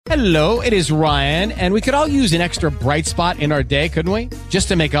Hello, it is Ryan, and we could all use an extra bright spot in our day, couldn't we? Just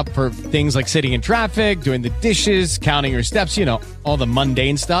to make up for things like sitting in traffic, doing the dishes, counting your steps, you know, all the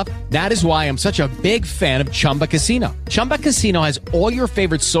mundane stuff. That is why I'm such a big fan of Chumba Casino. Chumba Casino has all your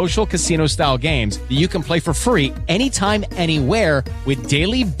favorite social casino-style games that you can play for free anytime, anywhere with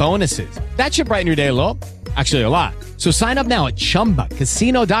daily bonuses. That should brighten your day a little. Actually, a lot. So sign up now at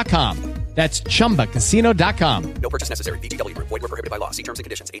ChumbaCasino.com. That's ChumbaCasino.com. No purchase necessary. VGW Group. Void where prohibited by law. See terms and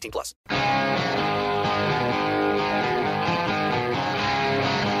conditions. 18 plus.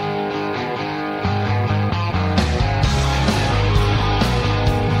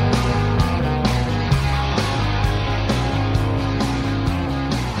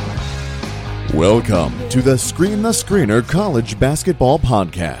 Welcome to the Screen the Screener College Basketball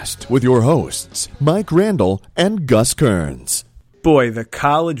Podcast with your hosts, Mike Randall and Gus Kearns. Boy, the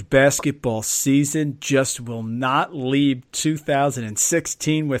college basketball season just will not leave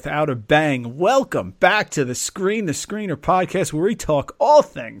 2016 without a bang. Welcome back to the Screen the Screener podcast, where we talk all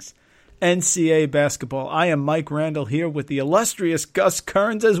things NCAA basketball. I am Mike Randall here with the illustrious Gus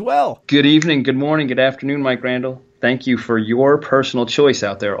Kearns as well. Good evening, good morning, good afternoon, Mike Randall. Thank you for your personal choice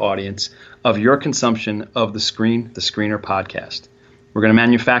out there, audience, of your consumption of the Screen the Screener podcast. We're going to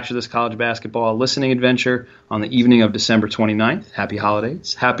manufacture this college basketball listening adventure on the evening of December 29th. Happy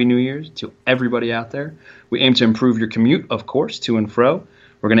holidays. Happy New Year's to everybody out there. We aim to improve your commute, of course, to and fro.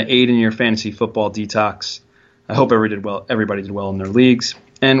 We're going to aid in your fantasy football detox. I hope everybody did well in their leagues.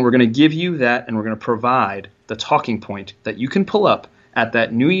 And we're going to give you that, and we're going to provide the talking point that you can pull up at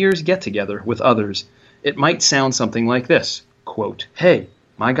that New Year's get-together with others. It might sound something like this, quote, "Hey,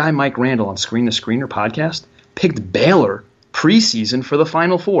 my guy Mike Randall on Screen the Screener podcast picked Baylor preseason for the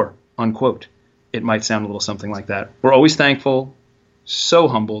Final Four," unquote. It might sound a little something like that. We're always thankful, so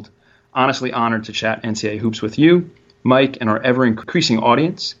humbled, honestly honored to chat NCAA hoops with you, Mike, and our ever-increasing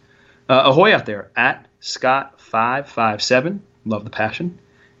audience. Ahoy out there, at Scott557, love the passion,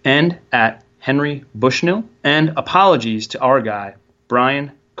 and at Henry Bushnell, and apologies to our guy,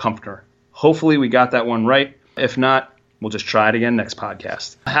 Brian Kumpner. Hopefully we got that one right. If not, we'll just try it again next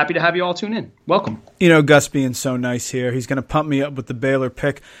podcast. Happy to have you all tune in. Welcome. You know, Gus being so nice here, he's going to pump me up with the Baylor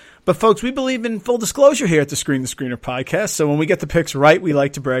pick. But, folks, we believe in full disclosure here at the Screen the Screener podcast. So when we get the picks right, we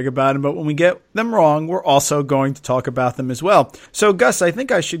like to brag about them. But when we get them wrong, we're also going to talk about them as well. So, Gus, I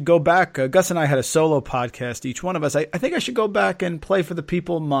think I should go back. Gus and I had a solo podcast, each one of us. I think I should go back and play for the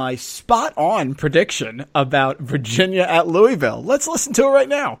people my spot-on prediction about Virginia at Louisville. Let's listen to it right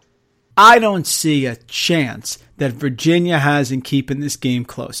now. I don't see a chance that Virginia has in keeping this game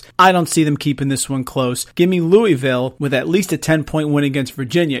close. I don't see them keeping this one close. Give me Louisville with at least a 10-point win against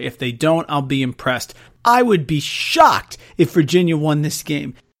Virginia. If they don't, I'll be impressed. I would be shocked if Virginia won this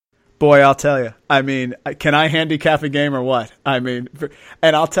game. Boy, I'll tell you. I mean, can I handicap a game or what? I mean,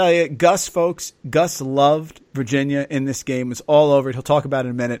 and I'll tell you, Gus, folks, Gus loved Virginia in this game. It was all over it. He'll talk about it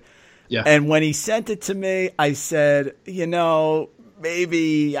in a minute. Yeah. And when he sent it to me, I said,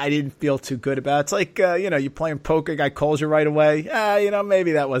 maybe I didn't feel too good about it. It's like, you're playing poker, guy calls you right away.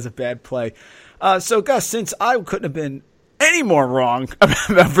 Maybe that was a bad play. So, Gus, since I couldn't have been any more wrong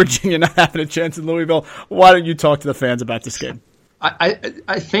about Virginia not having a chance in Louisville, why don't you talk to the fans about this game? I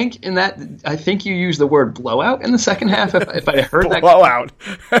think you used the word blowout in the second half. If I heard that blowout,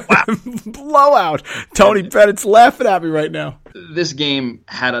 blowout. Tony Bennett's laughing at me right now. This game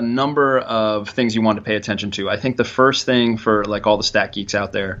had a number of things you wanted to pay attention to. I think the first thing for like all the stat geeks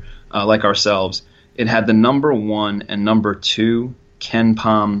out there, like ourselves, it had the number 1 and number 2 Ken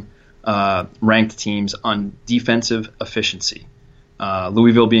Pom ranked teams on defensive efficiency.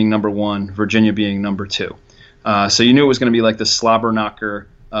 Louisville being number 1, Virginia being number 2. So you knew it was going to be like the slobber knocker,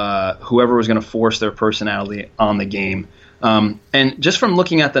 whoever was going to force their personality on the game. And just from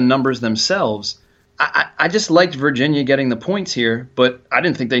looking at the numbers themselves, I just liked Virginia getting the points here, but I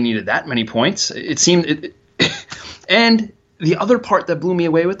didn't think they needed that many points. It seemed and the other part that blew me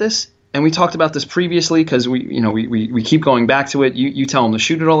away with this, and we talked about this previously because we keep going back to it. You tell them to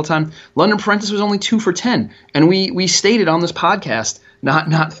shoot it all the time. London Prentice was only 2 for 10, and we stated on this podcast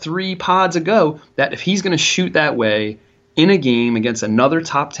not 3 pods ago that if he's going to shoot that way in a game against another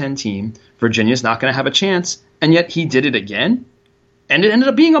top 10 team, Virginia's not going to have a chance. And yet he did it again, and it ended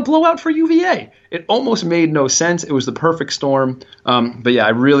up being a blowout for UVA. It almost made no sense. It was the perfect storm. But yeah,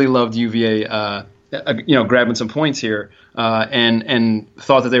 I really loved UVA, grabbing some points here, and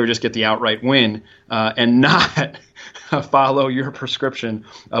thought that they would just get the outright win, and not follow your prescription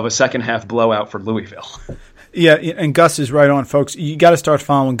of a second half blowout for Louisville. Yeah, and Gus is right on, folks. You got to start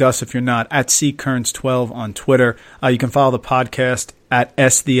following Gus if you're not, at CKearns12 on Twitter. You can follow the podcast at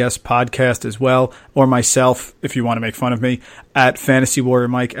SDS Podcast as well, or myself, if you want to make fun of me, at Fantasy Warrior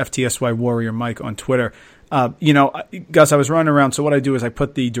Mike, FTSY Warrior Mike on Twitter. Gus, I was running around, so what I do is I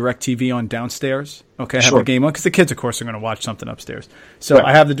put the DirecTV on downstairs. Okay, I have a game on, because the kids, of course, are going to watch something upstairs. So right.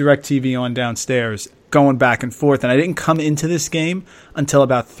 I have the DirecTV on downstairs, going back and forth, and I didn't come into this game until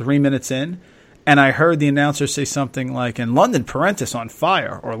about 3 minutes in, and I heard the announcer say something like, and London Parentis on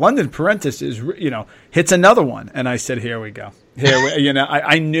fire, or London Parentis is, hits another one. And I said, here we go.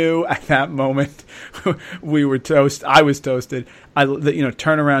 I knew at that moment we were toast. I was toasted.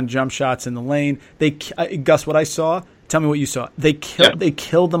 Turnaround jump shots in the lane. Gus, what I saw, tell me what you saw. They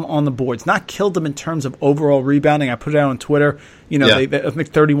killed them on the boards. Not killed them in terms of overall rebounding. I put it out on Twitter. They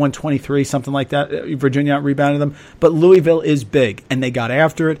 31-23, something like that. Virginia out-rebounded them. But Louisville is big, and they got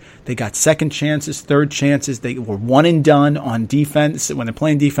after it. They got second chances, third chances. They were one and done on defense. When they're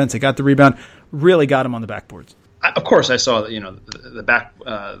playing defense, they got the rebound. Really got them on the backboards. Of course, I saw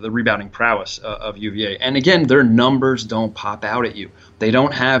the rebounding prowess of UVA, and again, their numbers don't pop out at you. They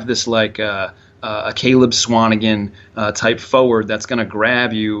don't have this a Caleb Swanigan type forward that's going to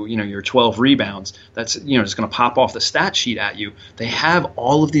grab your 12 rebounds. That's just going to pop off the stat sheet at you. They have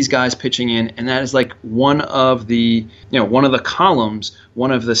all of these guys pitching in, and that is like one of the columns,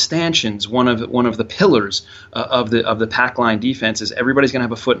 one of the stanchions, one of the pillars of the pack line defense is everybody's going to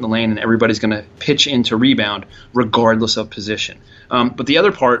have a foot in the lane and everybody's going to pitch into rebound regardless of position. But the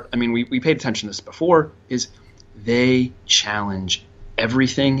other part, we paid attention to this before, is they challenge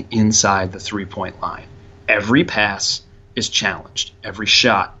everything inside the three-point line. Every pass is challenged. Every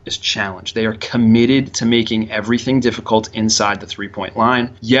shot is challenged. They are committed to making everything difficult inside the three-point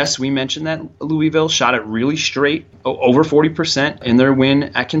line. Yes, we mentioned that Louisville shot it really straight, over 40% in their win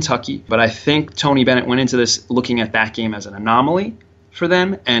at Kentucky. But I think Tony Bennett went into this looking at that game as an anomaly for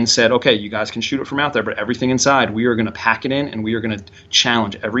them and said, okay, you guys can shoot it from out there, but everything inside, we are going to pack it in and we are going to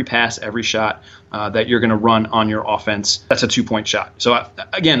challenge every pass, every shot that you're going to run on your offense. That's a 2-point shot. So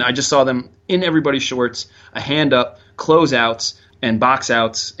I just saw them in everybody's shorts, a hand up, closeouts, and box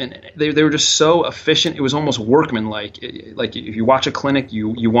outs, and they were just so efficient. It was almost workmanlike. Like if you watch a clinic,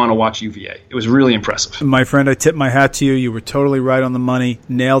 you want to watch UVA. It was really impressive. My friend, I tip my hat to you. You were totally right on the money.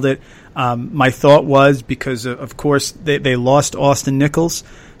 Nailed it. My thought was, because of course they lost Austin Nichols,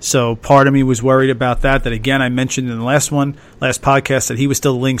 so part of me was worried about that. That again, I mentioned in the last podcast, that he was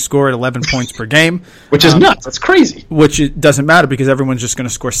still the leading scorer at 11 points per game, which is nuts. That's crazy. Which it doesn't matter because everyone's just going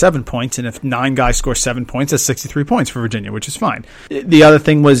to score 7 points, and if 9 guys score 7 points, that's 63 points for Virginia, which is fine. The other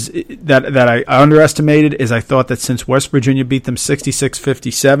thing was that I underestimated is I thought that since West Virginia beat them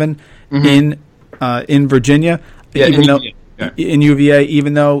 66-57 in Virginia, in UVA,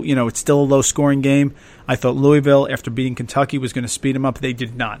 even though it's still a low-scoring game, I thought Louisville, after beating Kentucky, was going to speed them up. They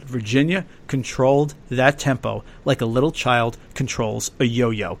did not. Virginia controlled that tempo like a little child controls a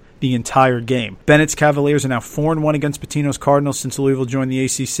yo-yo the entire game. Bennett's Cavaliers are now 4-1 against Pitino's Cardinals since Louisville joined the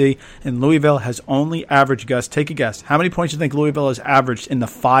ACC, and Louisville has only averaged, Gus, take a guess, how many points do you think Louisville has averaged in the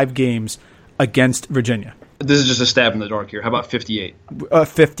 5 games against Virginia? This is just a stab in the dark here. How about 58?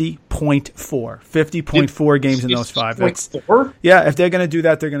 50.4. 50.4 games in those 5. 50.4? Yeah, if they're going to do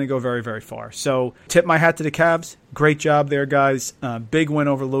that, they're going to go very, very far. So tip my hat to the Cavs. Great job there, guys. Big win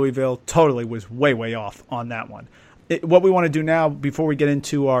over Louisville. Totally was way, way off on that one. What we want to do now, before we get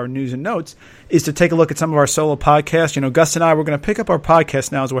into our news and notes, is to take a look at some of our solo podcasts. Gus and I, we're going to pick up our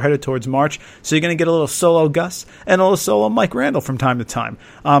podcast now as we're headed towards March. So you're going to get a little solo Gus and a little solo Mike Randall from time to time.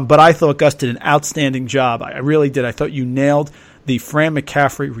 But I thought Gus did an outstanding job. I really did. I thought you nailed the Fran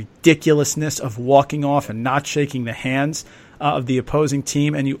McCaffrey ridiculousness of walking off and not shaking the hands of the opposing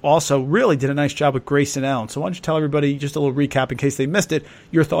team, and you also really did a nice job with Grayson Allen. So why don't you tell everybody, just a little recap in case they missed it,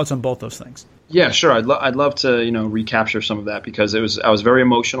 your thoughts on both those things? Yeah, sure. I'd love to recapture some of that because I was very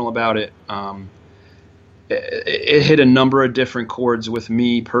emotional about it. It hit a number of different chords with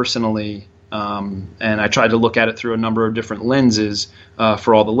me personally, and I tried to look at it through a number of different lenses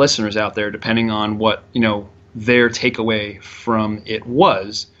for all the listeners out there, depending on what their takeaway from it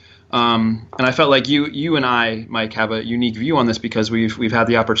was. And I felt like you and I, Mike, have a unique view on this because we've had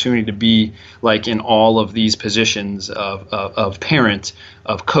the opportunity to be like in all of these positions of parent,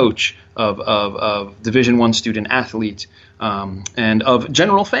 of coach, of Division I student athlete, and of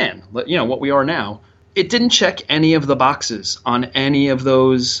general fan. What we are now. It didn't check any of the boxes on any of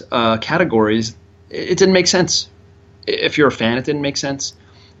those categories. It didn't make sense. If you're a fan, it didn't make sense.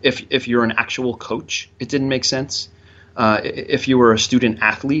 If you're an actual coach, it didn't make sense. If you were a student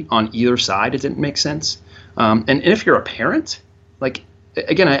athlete on either side, it didn't make sense. And if you're a parent, like,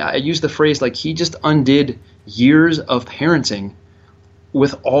 again, I use the phrase, like, he just undid years of parenting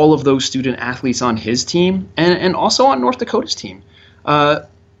with all of those student athletes on his team and also on North Dakota's team.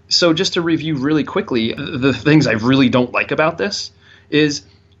 So just to review really quickly, the things I really don't like about this is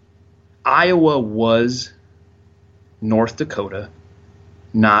Iowa was North Dakota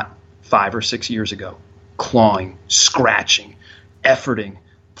not 5 or 6 years ago, clawing, scratching, efforting,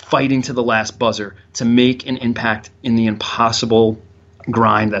 fighting to the last buzzer to make an impact in the impossible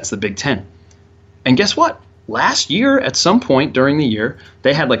grind that's the Big Ten. And guess what? Last year, at some point during the year,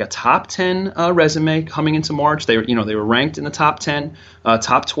 they had like a top 10 resume coming into March. They were ranked in the top 10,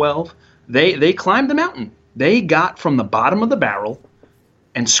 top 12. They climbed the mountain. They got from the bottom of the barrel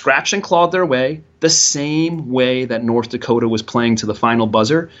and scratched and clawed their way the same way that North Dakota was playing to the final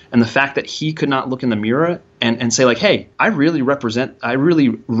buzzer. And the fact that he could not look in the mirror and say, like, hey, I really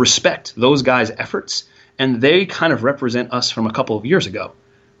respect those guys' efforts, and they kind of represent us from a couple of years ago.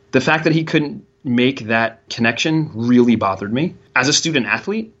 The fact that he couldn't make that connection really bothered me. As a student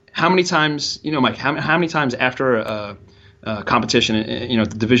athlete, how many times, Mike, how many times after a competition, at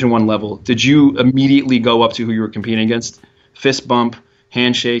the Division I level, did you immediately go up to who you were competing against, fist bump,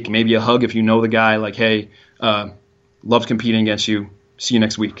 handshake, maybe a hug if you know the guy, like, hey, loved competing against you, see you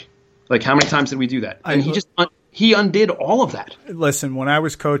next week? Like, how many times did we do that? And he undid all of that. Listen, when I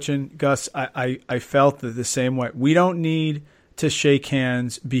was coaching, Gus, I felt that the same way. We don't need to shake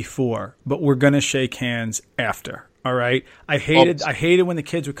hands before, but we're going to shake hands after. All right. I hated when the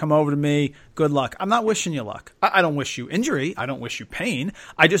kids would come over to me. Good luck. I'm not wishing you luck. I don't wish you injury. I don't wish you pain.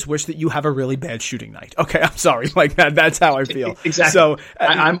 I just wish that you have a really bad shooting night. Okay. I'm sorry. Like that. That's how I feel. Exactly. So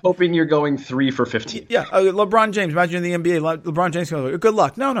I'm hoping you're going 3 for 15. Yeah. LeBron James, imagine in the NBA, LeBron James goes, good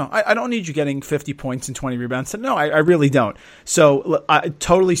luck. No. I don't need you getting 50 points and 20 rebounds. No, I really don't. So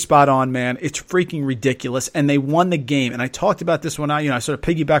totally spot on, man. It's freaking ridiculous. And they won the game. And I talked about this when I sort of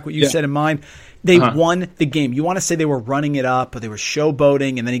piggyback what you said in mine. They won the game. You want to say they were running it up or they were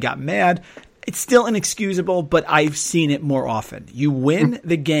showboating and then he got mad. It's still inexcusable, but I've seen it more often. You win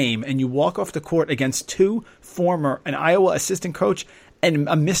the game and you walk off the court against two former, an Iowa assistant coach and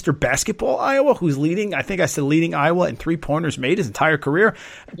a Mr. Basketball Iowa who's leading, I think I said leading Iowa in 3-pointers made his entire career.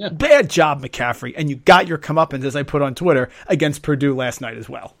 Yeah. Bad job, McCaffrey. And you got your comeuppance, as I put on Twitter, against Purdue last night as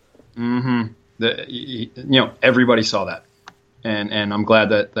well. Mm-hmm. Everybody saw that. And I'm glad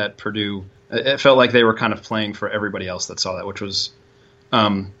that Purdue, it felt like they were kind of playing for everybody else that saw that, which was,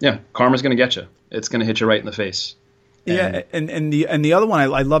 karma's going to get you. It's going to hit you right in the face. And the other one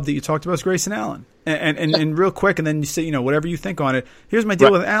I love that you talked about is Grayson Allan. And real quick, and then you say, whatever you think on it. Here's my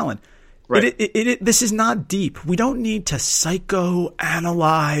deal with Allan. Right. This is not deep. We don't need to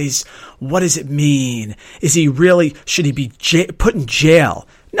psychoanalyze. What does it mean? Should he be put in jail?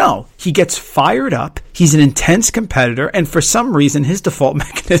 No, he gets fired up. He's an intense competitor, and for some reason, his default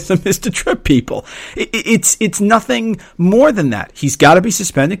mechanism is to trip people. It's nothing more than that. He's got to be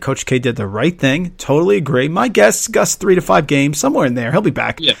suspended. Coach K did the right thing. Totally agree. My guess, Gus, 3 to 5 games, somewhere in there. He'll be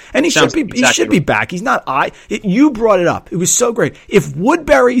back, and he should be back. He's not you brought it up. It was so great. If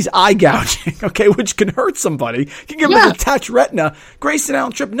Woodbury's eye gouging, okay, which can hurt somebody, can give him a detached retina. Grayson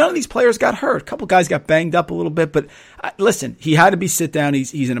Allan tripped. None of these players got hurt. A couple guys got banged up a little bit, but listen, he had to be sit down.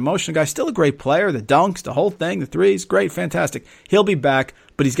 He's an emotional guy, still a great player. The dunks, the whole thing, the threes, great, fantastic. He'll be back,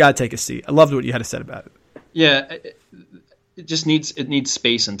 but he's got to take a seat. I loved what you had to say about it. Yeah, it needs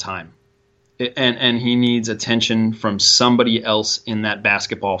space and time, and he needs attention from somebody else in that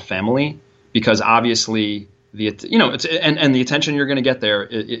basketball family, because obviously the attention you're going to get there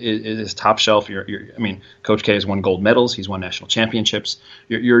is top shelf. Coach K has won gold medals. He's won national championships.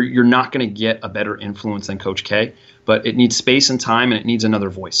 You're not going to get a better influence than Coach K, but it needs space and time, and it needs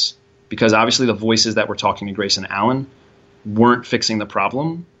another voice, because obviously the voices that were talking to Grayson Allan weren't fixing the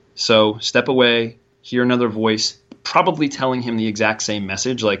problem. So step away, hear another voice, probably telling him the exact same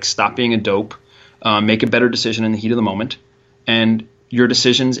message, like stop being a dope, make a better decision in the heat of the moment, and your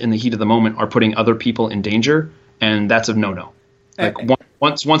decisions in the heat of the moment are putting other people in danger, and that's a no-no. Like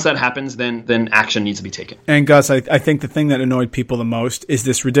once that happens, then action needs to be taken. And Gus, I think the thing that annoyed people the most is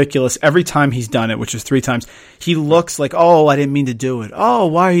this ridiculous. Every time he's done it, which is 3 times, he looks like, oh, I didn't mean to do it. Oh,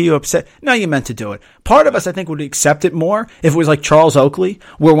 why are you upset? No, you meant to do it. Part of us, I think, would accept it more if it was like Charles Oakley,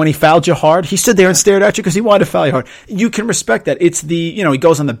 where when he fouled you hard, he stood there and stared at you because he wanted to foul you hard. You can respect that. It's he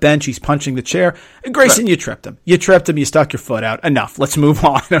goes on the bench, he's punching the chair. Grayson, You tripped him. You stuck your foot out. Enough. Let's move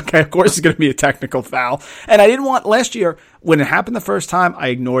on. Okay, of course it's going to be a technical foul. And I didn't want last year, when it happened the first time, I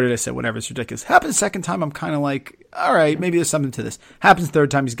ignored it. I said, whatever, it's ridiculous. Happened the second time, I'm kind of like, all right, maybe there's something to this. Happens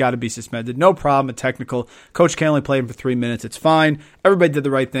third time, he's got to be suspended. No problem, a technical. Coach K only played him for 3 minutes. It's fine. Everybody did the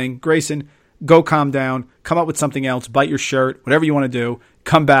right thing. Grayson, go calm down, come up with something else, bite your shirt, whatever you want to do,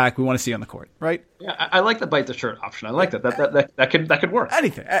 come back. We want to see you on the court, right? Yeah, I like the bite the shirt option. I like that. That could work.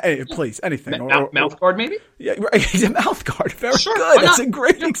 Anything, please, anything. Mouth guard, maybe? Yeah, right. He's a mouth guard. Very sure, good. That's a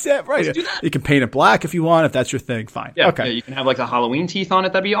great example. Right. Let's do that. You can paint it black if you want, if that's your thing. Fine. Yeah, okay. Yeah, you can have like the Halloween teeth on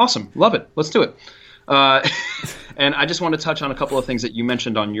it. That'd be awesome. Love it. Let's do it. And I just want to touch on a couple of things that you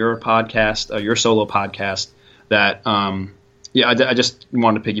mentioned on your podcast, your solo podcast, that I just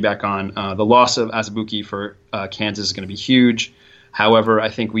wanted to piggyback on. The loss of Azubuike for Kansas is going to be huge. However, I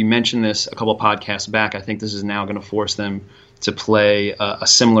think we mentioned this a couple of podcasts back. I think this is now going to force them to play a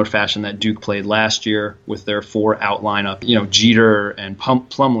similar fashion that Duke played last year with their 4-out lineup, Jeter and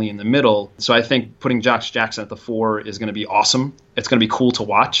Plumlee in the middle. So I think putting Josh Jackson at the 4 is going to be awesome. It's going to be cool to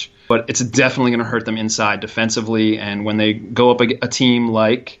watch, but it's definitely going to hurt them inside defensively. And when they go up a team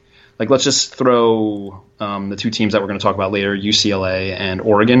like let's just throw the two teams that we're going to talk about later, UCLA and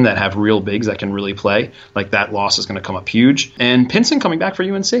Oregon, that have real bigs that can really play, like that loss is going to come up huge. And Pinson coming back for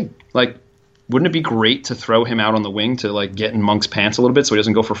UNC, wouldn't it be great to throw him out on the wing to get in Monk's pants a little bit so he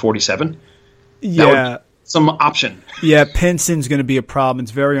doesn't go for 47? Yeah. Some option. Yeah, Pinson's going to be a problem.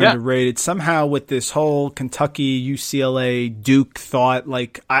 It's very underrated. Somehow with this whole Kentucky, UCLA, Duke thought,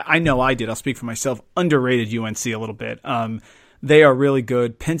 I know I did. I'll speak for myself. Underrated UNC a little bit. They are really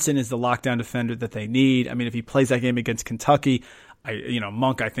good. Pinson is the lockdown defender that they need. I mean, if he plays that game against Kentucky,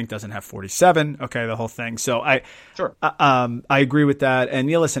 Monk I think doesn't have 47. Okay, the whole thing. So I agree with that. And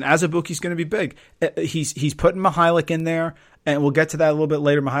listen, Azubuike's going to be big. He's putting Mihalik in there, and we'll get to that a little bit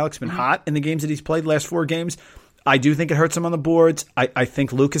later. Mihalik's been hot in the games that he's played, last 4 games. I do think it hurts him on the boards. I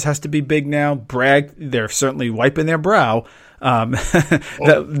think Lucas has to be big now. Bragg, they're certainly wiping their brow. Like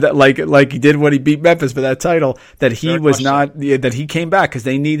he did when he beat Memphis for that title, that he was not, that he came back because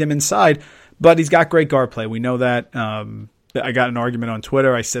they need him inside. But he's got great guard play. We know that. I got an argument on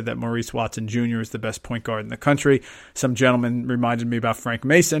Twitter. I said that Maurice Watson Jr. is the best point guard in the country. Some gentleman reminded me about Frank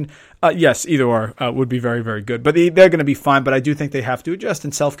Mason. Yes, either or would be very, very good. But they're going to be fine, but I do think they have to adjust,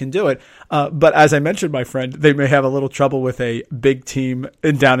 and Self can do it. But as I mentioned, my friend, they may have a little trouble with a big team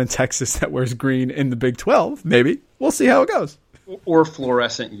down in Texas that wears green in the Big 12. Maybe. We'll see how it goes. Or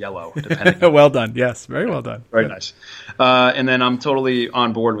fluorescent yellow, depending. Well done. Yes, very well done. Very nice. And then I'm totally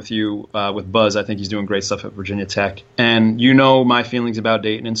on board with you with Buzz. I think he's doing great stuff at Virginia Tech. And my feelings about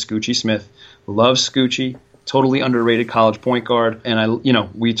Dayton and Scoochie Smith. Love Scoochie. Totally underrated college point guard. And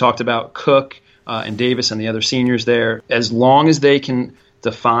we talked about Cook and Davis and the other seniors there. As long as they can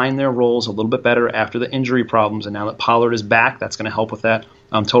define their roles a little bit better after the injury problems, and now that Pollard is back, that's going to help with that.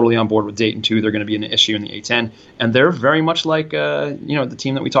 I'm totally on board with Dayton too. They're going to be an issue in the A10, and they're very much like the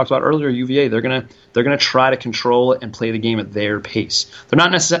team that we talked about earlier, UVA. They're going to try to control it and play the game at their pace. They're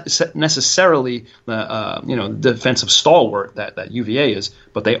not necessarily the defensive stalwart that UVA is,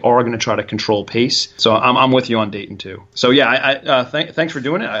 but they are going to try to control pace. So I'm with you on Dayton too. So yeah, thanks for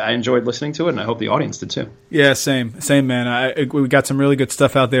doing it. I enjoyed listening to it, and I hope the audience did too. Yeah, same man. We got some really good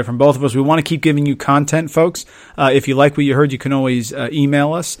stuff out there from both of us. We want to keep giving you content, folks. If you like what you heard, you can always email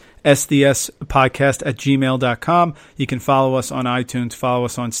us, sdspodcast@gmail.com. You can follow us on iTunes, follow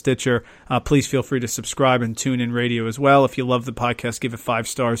us on Stitcher. Please feel free to subscribe and tune in radio as well. If you love the podcast, give it 5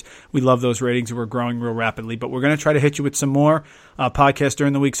 stars. We love those ratings. We're growing real rapidly, but we're going to try to hit you with some more podcasts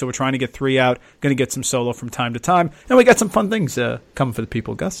during the week. So we're trying to get 3 out, going to get some solo from time to time. And we got some fun things coming for the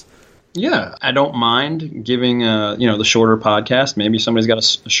people, Gus. Yeah, I don't mind giving the shorter podcast. Maybe somebody's got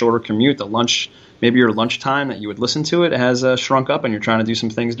a shorter commute. Maybe your lunchtime that you would listen to it has shrunk up, and you're trying to do some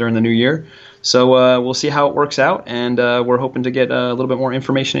things during the new year. So we'll see how it works out, and we're hoping to get a little bit more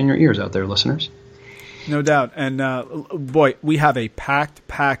information in your ears out there, listeners. No doubt. And boy, we have a packed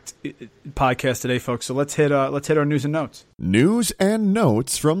podcast today, folks. So let's hit our news and notes. News and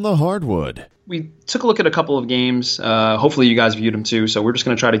notes from the hardwood. We took a look at a couple of games. Hopefully you guys viewed them too. So we're just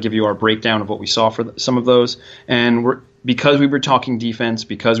going to try to give you our breakdown of what we saw for some of those. And because we were talking defense,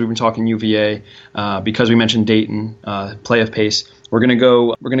 because we've been talking UVA, because we mentioned Dayton, play of pace, we're going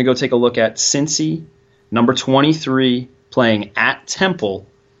to go take a look at Cincy, number 23, playing at Temple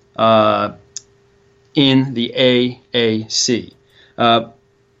in the AAC.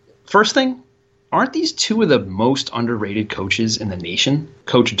 First thing, aren't these two of the most underrated coaches in the nation?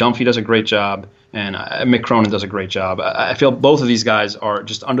 Coach Dunphy does a great job, and Mick Cronin does a great job. I feel both of these guys are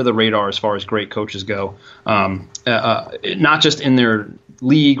just under the radar as far as great coaches go, not just in their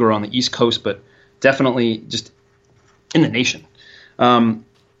league or on the East Coast, but definitely just in the nation.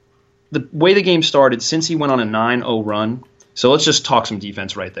 The way the game started, since he went on a 9-0 run, so let's just talk some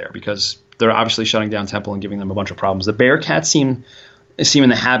defense right there, because they're obviously shutting down Temple and giving them a bunch of problems. The Bearcats seem in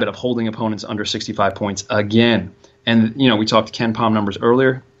the habit of holding opponents under 65 points again. And, we talked Ken Palm numbers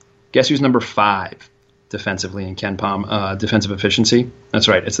earlier. Guess who's number 5 defensively in Ken Palm defensive efficiency? That's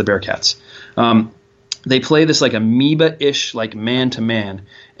right, it's the Bearcats. They play this like amoeba-ish, like man-to-man,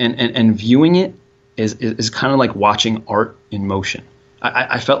 and viewing it is kind of like watching art in motion.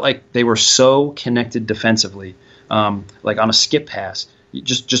 I felt like they were so connected defensively, like on a skip pass. You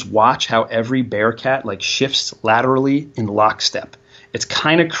just watch how every Bearcat like shifts laterally in lockstep. It's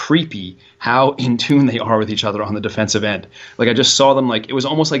kind of creepy how in tune they are with each other on the defensive end. Like I just saw them like it was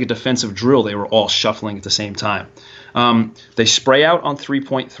almost like a defensive drill. They were all shuffling at the same time. They spray out on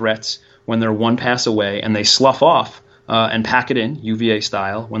 3-point threats when they're one pass away, and they slough off and pack it in UVA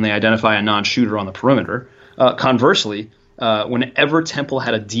style when they identify a non-shooter on the perimeter. Conversely, whenever Temple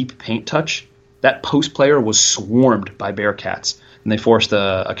had a deep paint touch, that post player was swarmed by Bearcats, and they forced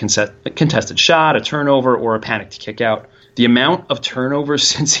a contested shot, a turnover, or a panicked kick out. The amount of turnovers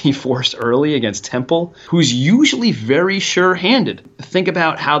since he forced early against Temple, who's usually very sure-handed. Think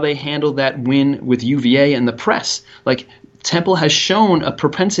about how they handled that win with UVA and the press. Like, Temple has shown a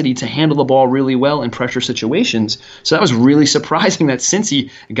propensity to handle the ball really well in pressure situations. So that was really surprising that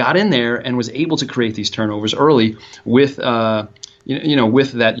Cincy got in there and was able to create these turnovers early with,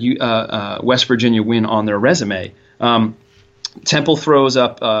 with that West Virginia win on their resume. Temple throws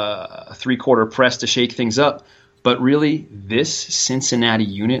up a 3-quarter press to shake things up. But really, this Cincinnati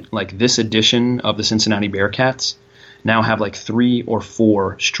unit, like this edition of the Cincinnati Bearcats, now have like 3 or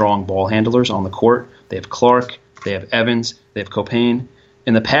 4 strong ball handlers on the court. They have Clark, they have Evans, they have Copain.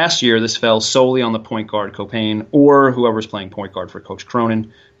 In the past year, this fell solely on the point guard, Copain, or whoever's playing point guard for Coach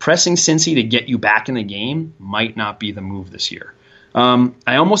Cronin. Pressing Cincy to get you back in the game might not be the move this year. I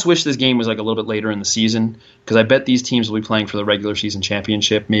almost wish this game was like a little bit later in the season, because I bet these teams will be playing for the regular season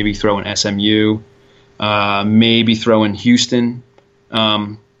championship, maybe throw in SMU. Maybe throw in Houston.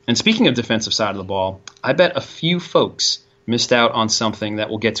 And speaking of defensive side of the ball, I bet a few folks missed out on something that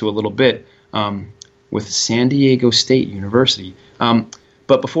we'll get to a little bit with San Diego State University.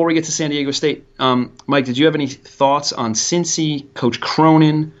 But before we get to San Diego State, Mike, did you have any thoughts on Cincy, Coach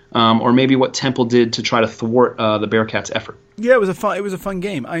Cronin, or maybe what Temple did to try to thwart the Bearcats' effort? Yeah, it was a fun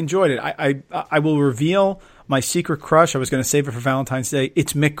game. I enjoyed it. I will reveal my secret crush. I was going to save it for Valentine's Day.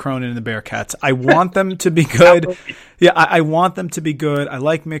 It's Mick Cronin and the Bearcats. I want them to be good. Yeah, I want them to be good. I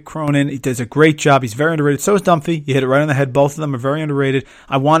like Mick Cronin. He does a great job. He's very underrated. So is Dunphy. You hit it right on the head. Both of them are very underrated.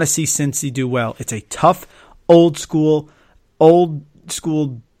 I want to see Cincy do well. It's a tough, old school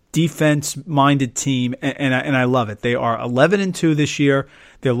defense-minded team, and I love it. They are 11-2 this year.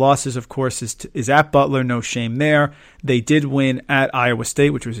 Their losses, of course, is at Butler. No shame there. They did win at Iowa State,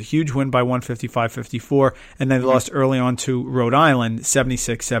 which was a huge win by 155-54, and then they lost early on to Rhode Island,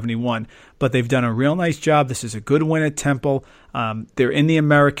 76-71. But they've done a real nice job. This is a good win at Temple. They're in the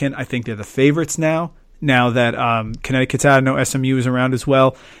American. I think they're the favorites now that Connecticut's out. I know SMU is around as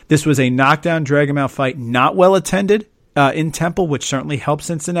well. This was a knockdown, drag-em-out fight, not well attended. In Temple, which certainly helped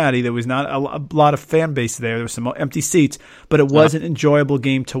Cincinnati. There was not a lot of fan base there. There were some empty seats, but it was an enjoyable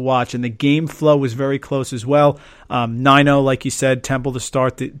game to watch, and the game flow was very close as well. 9-0, like you said, Temple to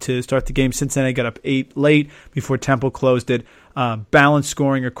start the game. Cincinnati got up 8 late before Temple closed it. Balanced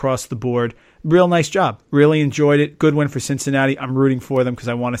scoring across the board. Real nice job. Really enjoyed it. Good win for Cincinnati. I'm rooting for them because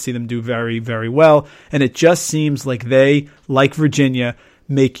I want to see them do very, very well. And it just seems like they, like Virginia,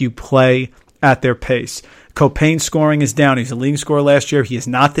 make you play at their pace. Copain's scoring is down. He's a leading scorer last year. He is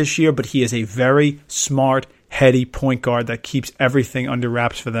not this year, but he is a very smart, heady point guard that keeps everything under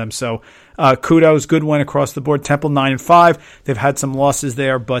wraps for them. So kudos, good win across the board. Temple 9-5. They've had some losses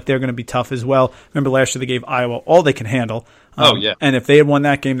there, but they're going to be tough as well. Remember last year they gave Iowa all they can handle. And if they had won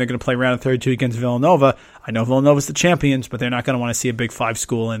that game, they're going to play round of 32 against Villanova. I know Villanova's the champions, but they're not going to want to see a Big 5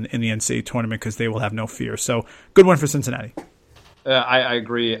 school in the NCAA tournament because they will have no fear. So good win for Cincinnati. I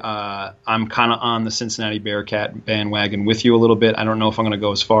agree. I'm kind of on the Cincinnati Bearcat bandwagon with you a little bit. I don't know if I'm going to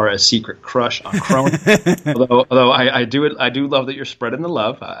go as far as secret crush on Cronin, although I do love that you're spreading the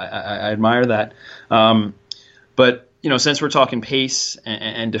love. I admire that. But since we're talking pace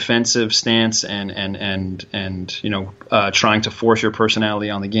and defensive stance and trying to force your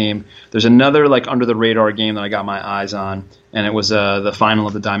personality on the game, there's another like under the radar game that I got my eyes on, and it was the final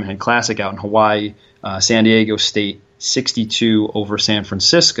of the Diamond Head Classic out in Hawaii. San Diego State 62 over San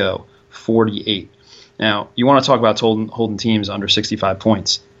Francisco 48. Now, you want to talk about holding teams under 65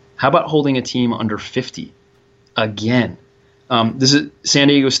 points. How about holding a team under 50 again? San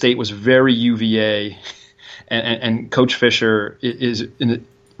Diego State was very UVA, and Coach Fisher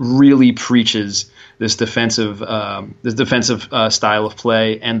really preaches this defensive style of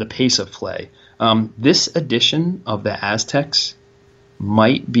play and the pace of play. This edition of the Aztecs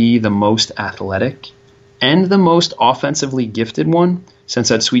might be the most athletic and the most offensively gifted one since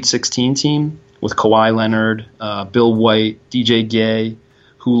that Sweet 16 team with Kawhi Leonard, Bill White, DJ Gay,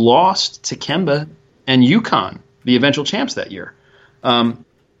 who lost to Kemba and UConn, the eventual champs that year. How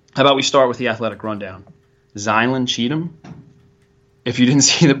about we start with the athletic rundown? Zylan Cheatham. If you didn't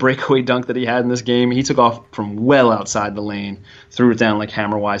see the breakaway dunk that he had in this game, he took off from well outside the lane, threw it down like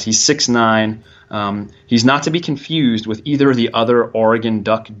hammer-wise. He's 6'9". He's not to be confused with either of the other Oregon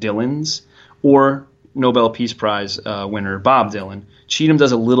Duck Dillons or Nobel Peace Prize winner Bob Dylan. Cheatham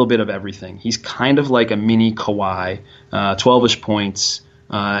does a little bit of everything. He's kind of like a mini Kawhi, 12-ish points,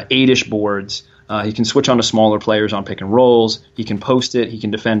 8-ish boards. He can switch on to smaller players on pick and rolls. He can post it. He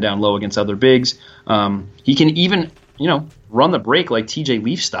can defend down low against other bigs. He can even, run the break like TJ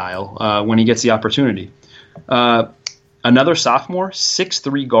Leaf style when he gets the opportunity. Another sophomore,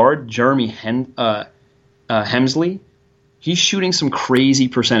 6'3" guard, Jeremy Hemsley. He's shooting some crazy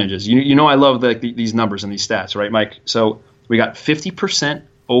percentages. I love these numbers and these stats, right, Mike? So we got 50%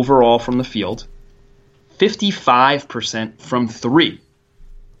 overall from the field, 55% from three.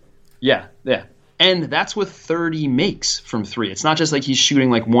 Yeah. And that's with 30 makes from three. It's not just like he's shooting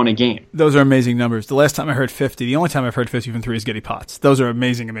like one a game. Those are amazing numbers. The last time I heard 50, the only time I've heard 50 from three is Getty Potts. Those are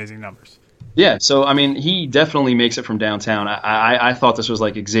amazing, amazing numbers. Yeah, so, he definitely makes it from downtown. I thought this was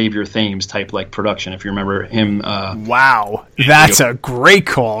like Xavier Thames type like production, if you remember him. Wow, that's a great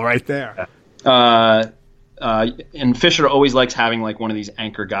call right there. And Fisher always likes having like one of these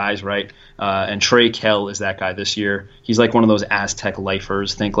anchor guys, right? And Trey Kell is that guy this year. He's like one of those Aztec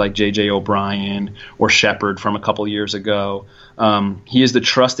lifers. Think like J.J. O'Brien or Shepard from a couple years ago. He is the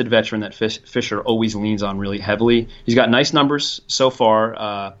trusted veteran that Fisher always leans on really heavily. He's got nice numbers so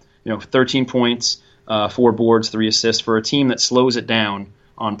far. 13 points, 4 boards, 3 assists for a team that slows it down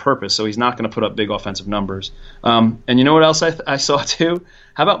on purpose. So he's not going to put up big offensive numbers. And you know what else I saw too?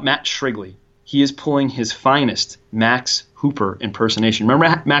 How about Matt Shrigley? He is pulling his finest Max Hooper impersonation.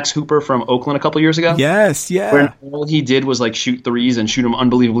 Remember Max Hooper from Oakland a couple years ago? Yes, yeah. Where all he did was like shoot threes and shoot them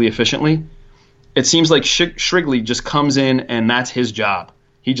unbelievably efficiently. It seems like Shrigley just comes in and that's his job.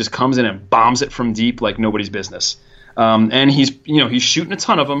 He just comes in and bombs it from deep like nobody's business. And he's shooting a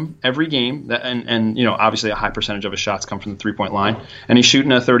ton of them every game. And obviously a high percentage of his shots come from the 3-point line. And he's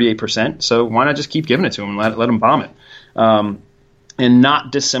shooting at 38%. So why not just keep giving it to him and let him bomb it? And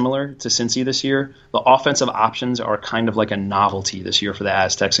not dissimilar to Cincy this year, the offensive options are kind of like a novelty this year for the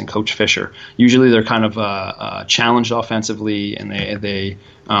Aztecs and Coach Fisher. Usually they're kind of challenged offensively, and they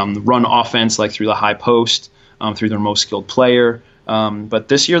run offense like through the high post, through their most skilled player. But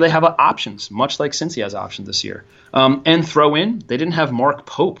this year they have options, much like Cincy has options this year. And throw in, they didn't have Malik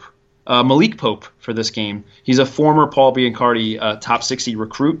Pope for this game. He's a former Paul Biancardi top 60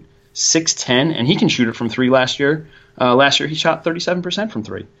 recruit, 6'10", and he can shoot it from three last year. Last year he shot 37% from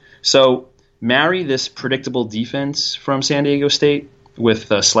three. So marry this predictable defense from San Diego State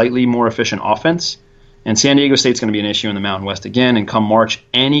with a slightly more efficient offense, and San Diego State's going to be an issue in the Mountain West again. And come March,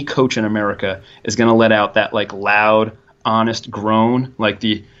 any coach in America is going to let out that like loud, honest groan, like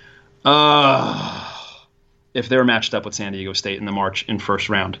the if they're matched up with San Diego State in the March in first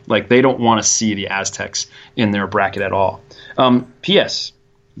round. Like they don't want to see the Aztecs in their bracket at all. P.S.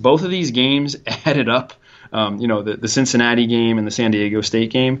 Both of these games added up. The Cincinnati game and the San Diego State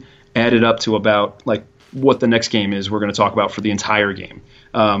game added up to about like what the next game is we're going to talk about for the entire game,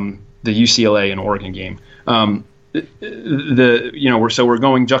 the UCLA and Oregon game. We're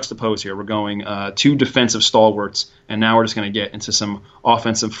going juxtapose here. We're going two defensive stalwarts, and now we're just going to get into some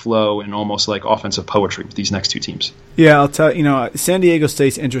offensive flow and almost like offensive poetry with these next two teams. Yeah, I'll tell you. San Diego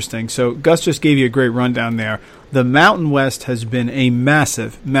State's interesting. So Gus just gave you a great rundown there. The Mountain West has been a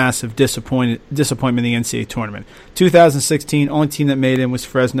massive, massive disappointment in the NCAA tournament. 2016, only team that made it was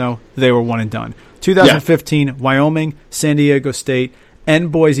Fresno. They were one and done. 2015, Wyoming, San Diego State, and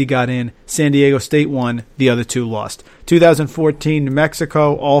Boise got in. San Diego State won. The other two lost. 2014, New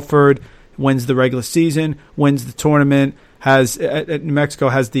Mexico, Alford wins the regular season, wins the tournament. New Mexico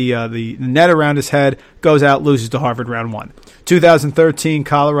has the net around his head, goes out, loses to Harvard round one. 2013,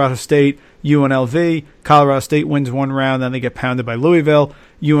 Colorado State, UNLV. Colorado State wins one round, then they get pounded by Louisville.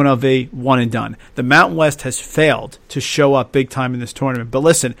 UNLV, one and done. The Mountain West has failed to show up big time in this tournament. But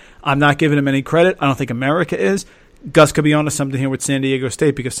listen, I'm not giving them any credit. I don't think America is. Gus could be onto something here with San Diego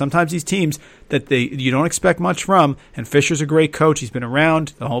State, because sometimes these teams that you don't expect much from, and Fisher's a great coach. He's been around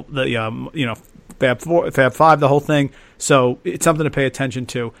Fab Five, the whole thing. So it's something to pay attention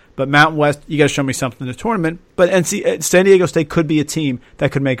to. But Mountain West, you got to show me something in the tournament. But San Diego State could be a team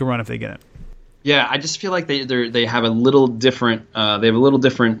that could make a run if they get it. Yeah, I just feel like they have a little different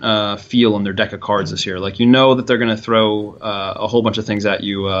feel in their deck of cards this year. Like that they're going to throw a whole bunch of things at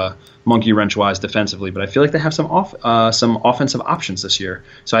you, monkey wrench wise defensively, but I feel like they have some offensive options this year.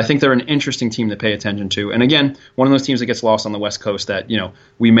 So I think they're an interesting team to pay attention to. And again, one of those teams that gets lost on the West Coast that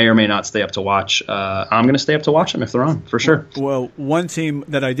we may or may not stay up to watch. I'm going to stay up to watch them if they're on for sure. Well, one team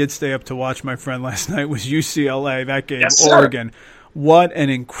that I did stay up to watch, my friend, last night was UCLA. That game, yes, Oregon. What an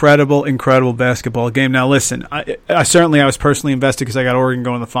incredible, incredible basketball game. Now, listen, I was personally invested because I got Oregon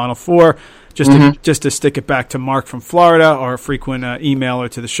going to the Final Four, just to stick it back to Mark from Florida, our frequent emailer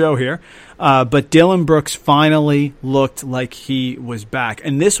to the show here. But Dillon Brooks finally looked like he was back.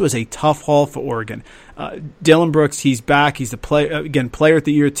 And this was a tough haul for Oregon. Dillon Brooks, he's back. He's the player at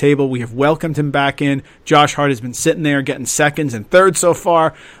the year table. We have welcomed him back in. Josh Hart has been sitting there getting seconds and thirds so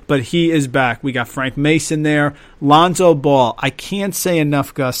far, but he is back. We got Frank Mason there. Lonzo Ball. I can't say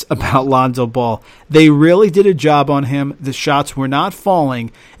enough, Gus, about Lonzo Ball. They really did a job on him. The shots were not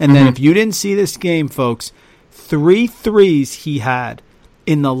falling. And then if you didn't see this game, folks, 3 threes he had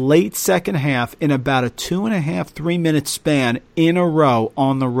in the late second half in about a 2.5-3 minute span in a row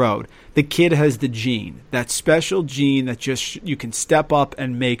on the road. The kid has the gene, that special gene that just you can step up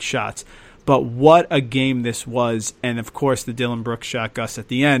and make shots. But what a game this was. And, of course, the Dillon Brooks shot, Gus, at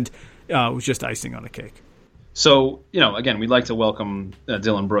the end was just icing on the cake. So, again, we'd like to welcome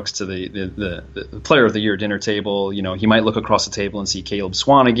Dillon Brooks to the Player of the Year dinner table. He might look across the table and see Caleb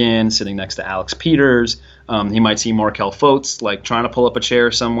Swanigan sitting next to Alex Peters. He might see Markelle Fultz, like, trying to pull up a chair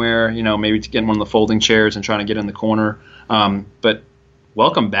somewhere, maybe to get one of the folding chairs and trying to get in the corner. But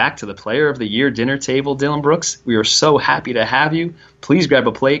welcome back to the Player of the Year dinner table, Dillon Brooks. We are so happy to have you. Please grab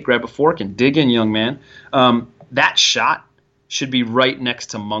a plate, grab a fork, and dig in, young man. That shot should be right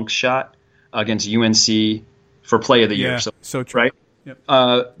next to Monk's shot against UNC for Play of the Year. So true. Right? Yep.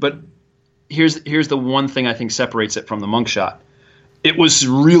 But here's the one thing I think separates it from the Monk shot. It was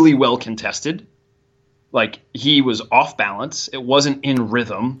really well contested. Like, he was off balance. It wasn't in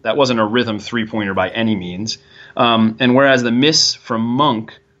rhythm. That wasn't a rhythm three-pointer by any means. And whereas the miss from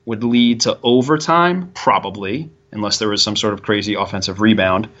Monk would lead to overtime, probably, unless there was some sort of crazy offensive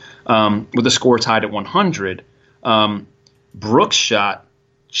rebound, with the score tied at 100, Brooks' shot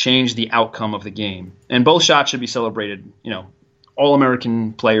changed the outcome of the game. And both shots should be celebrated,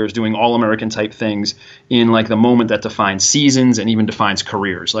 All-American players doing All-American type things in like the moment that defines seasons and even defines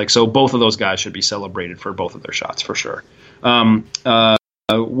careers. Like, so both of those guys should be celebrated for both of their shots for sure.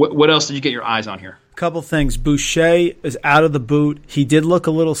 What else did you get your eyes on here? Couple things. Boucher is out of the boot. He did look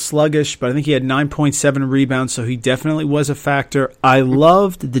a little sluggish, but I think he had 9.7 rebounds, so he definitely was a factor. I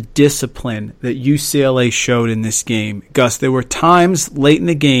loved the discipline that UCLA showed in this game. Gus, there were times late in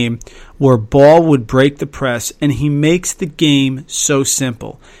the game where Ball would break the press, and he makes the game so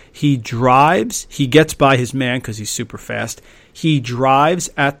simple. He drives. He gets by his man because he's super fast. He drives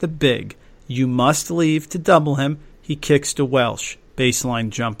at the big. You must leave to double him. He kicks to Welsh. Baseline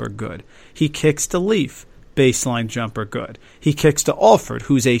jumper, good. He kicks to Leaf. Baseline jumper, good. He kicks to Alford,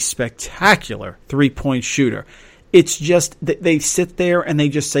 who's a spectacular three-point shooter. It's just that they sit there and they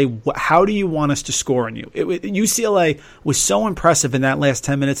just say, how do you want us to score on you? UCLA was so impressive in that last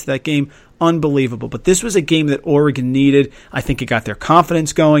 10 minutes of that game. Unbelievable. But this was a game that Oregon needed. I think it got their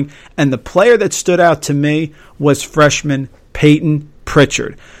confidence going. And the player that stood out to me was freshman Peyton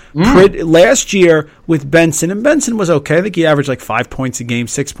Pritchard. Last year with Benson, and Benson was okay. I think he averaged like 5 points a game,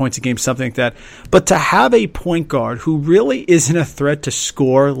 6 points a game, something like that. But to have a point guard who really isn't a threat to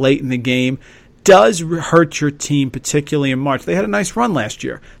score late in the game does hurt your team, particularly in March. They had a nice run last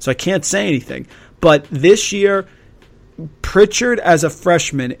year, so I can't say anything. But this year, Pritchard as a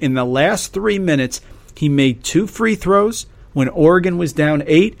freshman, in the last 3 minutes, he made 2 free throws when Oregon was down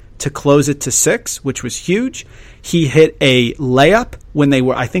 8 to close it to 6, which was huge. He hit a layup when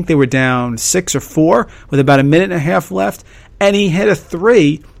I think they were down 6 or 4 with about a minute and a half left. And he hit a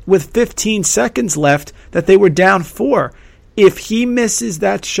 3 with 15 seconds left that they were down 4. If he misses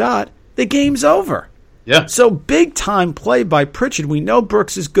that shot, the game's over. Yeah. So big time play by Pritchard. We know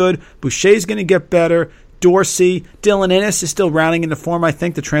Brooks is good. Boucher's going to get better. Dorsey, Dylan Ennis is still rounding into form, I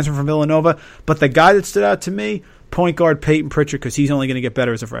think, the transfer from Villanova. But the guy that stood out to me, point guard Peyton Pritchard, because he's only going to get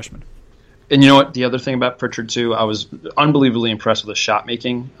better as a freshman. And you know what? The other thing about Pritchard, too, I was unbelievably impressed with his shot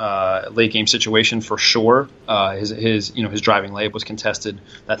making, late game situation for sure. His driving layup was contested.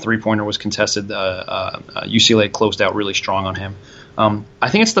 That 3-pointer was contested. UCLA closed out really strong on him. I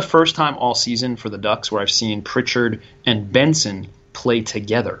think it's the first time all season for the Ducks where I've seen Pritchard and Benson play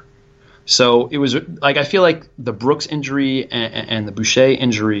together. So it was like, I feel like the Brooks injury and the Boucher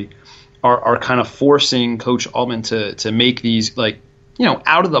injury are kind of forcing Coach Altman to make these, like,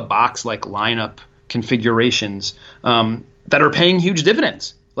 out of the box like lineup configurations that are paying huge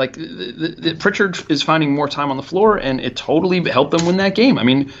dividends. Like Pritchard is finding more time on the floor, and it totally helped them win that game. I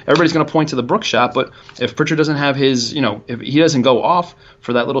mean, everybody's going to point to the Brooks shot, but if Pritchard doesn't have his, if he doesn't go off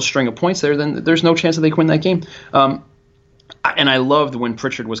for that little string of points there, then there's no chance that they can win that game. And I loved when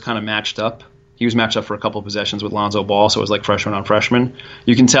Pritchard was kind of matched up. He was matched up for a couple of possessions with Lonzo Ball, so it was like freshman on freshman.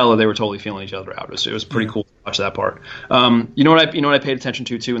 You can tell that they were totally feeling each other out. It was pretty cool to watch that part. You know what I paid attention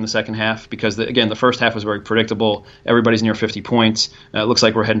to too in the second half, because the first half was very predictable. Everybody's near 50 points. It looks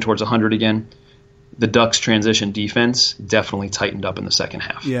like we're heading towards 100 again. The Ducks' transition defense definitely tightened up in the second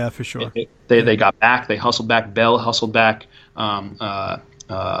half. Yeah, for sure. They got back. They hustled back. Bell hustled back. Boucher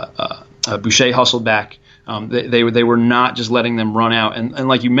hustled back. They were not just letting them run out, and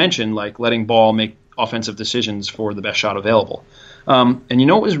like you mentioned, like letting Ball make offensive decisions for the best shot available. And you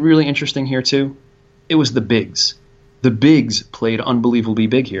know what was really interesting here too? It was the bigs. The bigs played unbelievably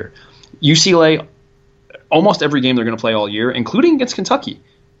big here. UCLA, almost every game they're going to play all year, including against Kentucky,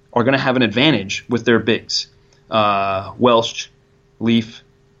 are going to have an advantage with their bigs. Welsh, Leaf,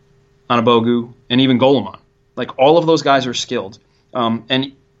 Anabogu, and even Golemon. Like all of those guys are skilled,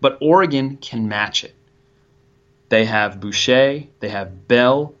 but Oregon can match it. They have Boucher, they have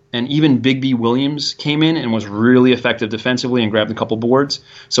Bell, and even Bigby Williams came in and was really effective defensively and grabbed a couple boards.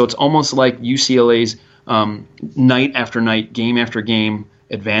 So it's almost like UCLA's night after night, game after game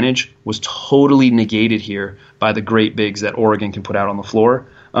advantage was totally negated here by the great bigs that Oregon can put out on the floor.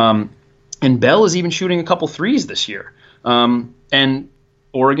 And Bell is even shooting a couple threes this year. And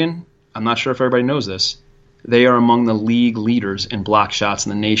Oregon, I'm not sure if everybody knows this, they are among the league leaders in block shots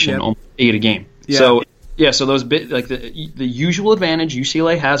in the nation, almost 8 a game. Yeah. So those like the usual advantage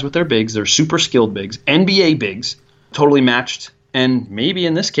UCLA has with their bigs, they're super skilled bigs, NBA bigs, totally matched, and maybe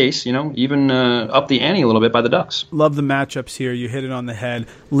in this case, even up the ante a little bit by the Ducks. Love the matchups here. You hit it on the head.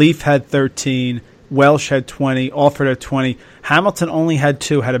 Leaf had 13. Welsh had 20. Alford had 20. Hamilton only had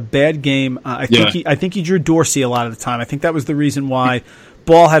 2. Had a bad game. I think he drew Dorsey a lot of the time. I think that was the reason why.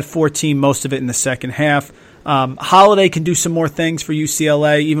 Ball had 14, most of it in the second half. Holiday can do some more things for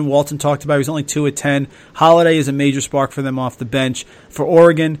UCLA. Even Walton talked about he was only 2 of 10. Holiday is a major spark for them off the bench. For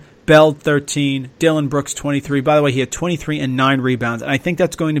Oregon, Bell 13, Dillon Brooks 23. By the way, he had 23 and 9 rebounds, and I think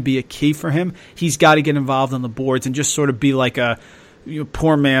that's going to be a key for him. He's got to get involved on the boards and just sort of be like a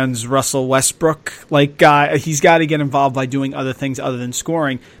poor man's Russell Westbrook guy. He's got to get involved by doing other things other than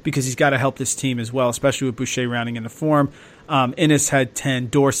scoring, because he's got to help this team as well, especially with Boucher rounding into form. Innis had 10,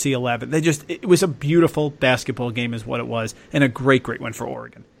 Dorsey 11. It was a beautiful basketball game is what it was, and a great win for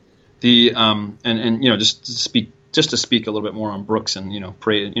Oregon. Just to speak a little bit more on Brooks and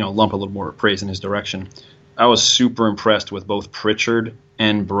lump a little more praise in his direction. I was super impressed with both Pritchard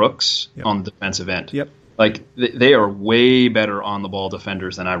and Brooks on the defensive end. Yep. Like they are way better on the ball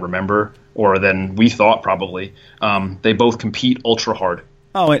defenders than I remember, or than we thought probably. They both compete ultra hard.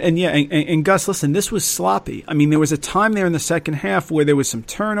 Oh, and Gus, listen, this was sloppy. I mean, there was a time there in the second half where there was some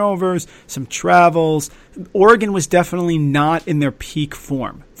turnovers, some travels. Oregon was definitely not in their peak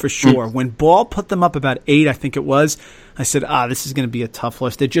form, for sure. When Ball put them up about 8, I think it was, I said, this is going to be a tough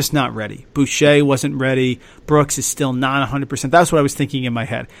loss. They're just not ready. Boucher wasn't ready. Brooks is still not 100%. That's what I was thinking in my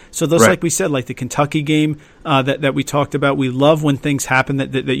head. So those, like we said, like the Kentucky game that we talked about, we love when things happen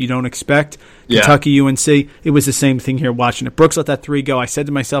that you don't expect. Kentucky, UNC, it was the same thing here watching it. Brooks let that 3 go. I said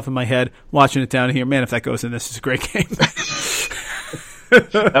to myself in my head, watching it down here, man, if that goes in, this is a great game.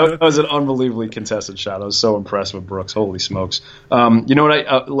 That was an unbelievably contested shot. I was so impressed with Brooks. Holy smokes! You know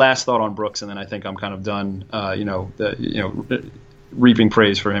what? Last thought on Brooks, and then I think I'm kind of done. Reaping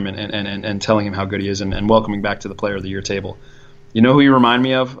praise for him and telling him how good he is, and welcoming back to the Player of the Year table. You know who you remind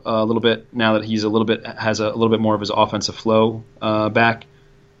me of a little bit now that he's has a little bit more of his offensive flow back?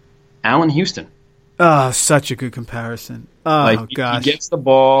 Allan Houston. Oh, such a good comparison. Oh, gosh. He gets the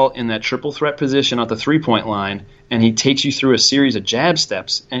ball in that triple threat position at the three-point line, and he takes you through a series of jab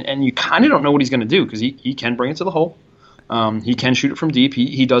steps, and you kind of don't know what he's going to do, because he can bring it to the hole. He can shoot it from deep.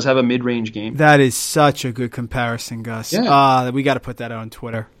 He does have a mid-range game. That is such a good comparison, Gus. Yeah. We got to put that out on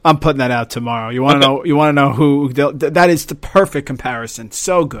Twitter. I'm putting that out tomorrow. You want to know? You want to know who? That is the perfect comparison.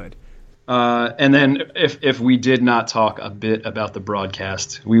 So good. And then if we did not talk a bit about the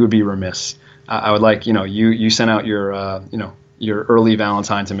broadcast, we would be remiss. I would like, you sent out your early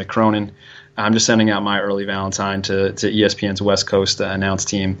Valentine to Mick Cronin. I'm just sending out my early Valentine to ESPN's West Coast announce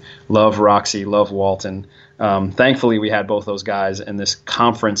team. Love Roxy, love Walton. Thankfully, we had both those guys in this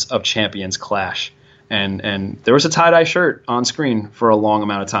Conference of Champions clash. And there was a tie-dye shirt on screen for a long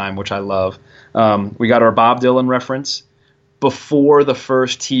amount of time, which I love. We got our Bob Dylan reference before the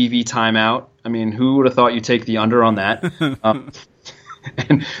first TV timeout. I mean, who would have thought you'd take the under on that?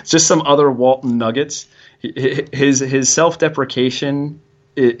 And just some other Walton nuggets. His self-deprecation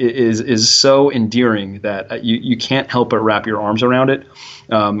is so endearing that you can't help but wrap your arms around it.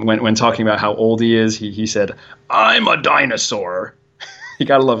 When talking about how old he is, he said, "I'm a dinosaur." You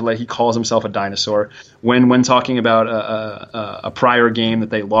gotta love, like, he calls himself a dinosaur. When talking about a prior game that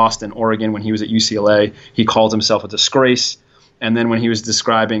they lost in Oregon when he was at UCLA, he called himself a disgrace. And then when he was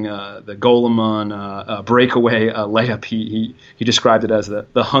describing the Golemon breakaway layup, he described it as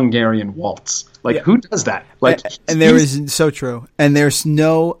the Hungarian waltz. Like, who does that? Like, and there is so true. And there's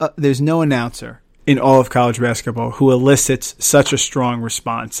no announcer in all of college basketball who elicits such a strong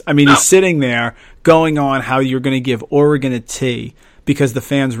response. I mean, he's sitting there going on how you're going to give Oregon a T because the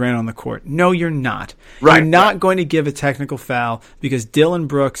fans ran on the court. No, you're not. Right, you're not going to give a technical foul because Dillon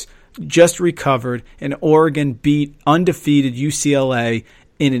Brooks just recovered and Oregon beat undefeated UCLA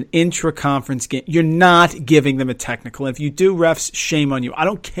in an intra-conference game. You're not giving them a technical. If you do, refs, shame on you. I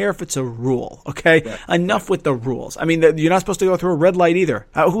don't care if it's a rule, okay? Right. Enough with the rules. I mean, you're not supposed to go through a red light either.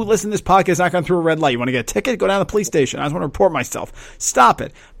 Who listens to this podcast is not going through a red light? You want to get a ticket? Go down to the police station. I just want to report myself. Stop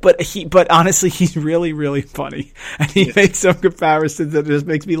it. But honestly, he's really, really funny. And he makes some comparisons that just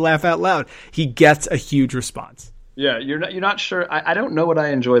makes me laugh out loud. He gets a huge response. Yeah, you're not sure. I don't know what I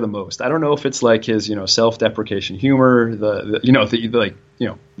enjoy the most. I don't know if it's like his self-deprecation humor, the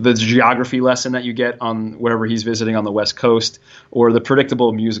geography lesson that you get on wherever he's visiting on the West Coast, or the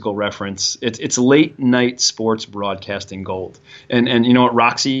predictable musical reference. It's late night sports broadcasting gold. And you know what,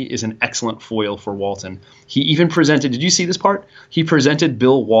 Roxy is an excellent foil for Walton. He even presented. Did you see this part? He presented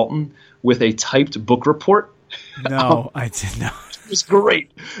Bill Walton with a typed book report. No, I did not. Was great.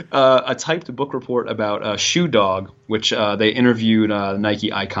 A typed book report about Shoe Dog, which they interviewed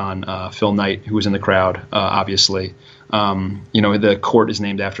Nike icon Phil Knight, who was in the crowd, obviously. The court is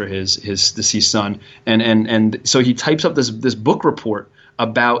named after his deceased son. And so he types up this book report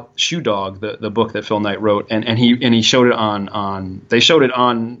about Shoe Dog, the book that Phil Knight wrote, and he showed it on they showed it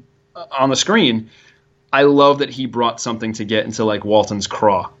on the screen. I love that he brought something to get into like Walton's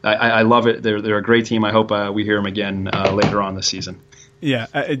craw. I love it. They're a great team. I hope we hear him again later on this season. Yeah,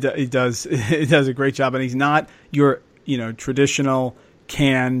 it does. It does a great job, and he's not your traditional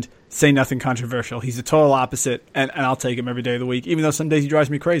canned say nothing controversial. He's the total opposite, and I'll take him every day of the week. Even though some days he drives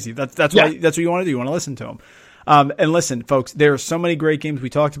me crazy. That's what you want to do. You want to listen to him. And listen, folks, there are so many great games we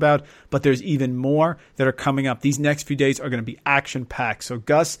talked about, but there's even more that are coming up. These next few days are going to be action packed. So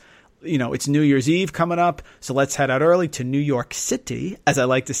Gus. It's New Year's Eve coming up, so let's head out early to New York City, as I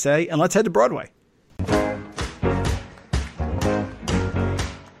like to say, and let's head to Broadway.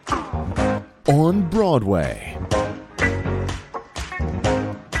 On Broadway.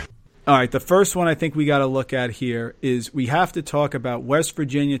 All right, the first one I think we got to look at here is we have to talk about West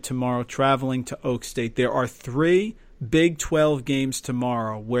Virginia tomorrow traveling to Oak State. There are 3 Big 12 games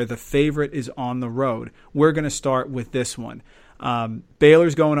tomorrow where the favorite is on the road. We're going to start with this one.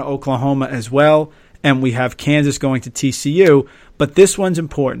 Baylor's going to Oklahoma as well, and we have Kansas going to TCU. But this one's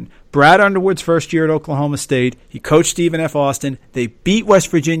important. Brad Underwood's first year at Oklahoma State. He coached Stephen F. Austin. They beat West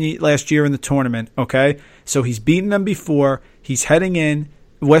Virginia last year in the tournament, okay? So he's beaten them before. He's heading in.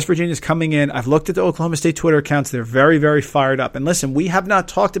 West Virginia's coming in. I've looked at the Oklahoma State Twitter accounts. They're very, very fired up. And listen, we have not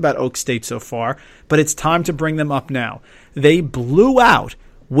talked about Oak State so far, but it's time to bring them up now. They blew out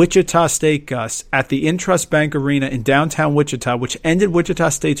Wichita State, Gus, at the Intrust Bank Arena in downtown Wichita, which ended Wichita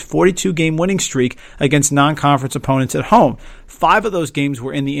State's 42-game winning streak against non-conference opponents at home. 5 of those games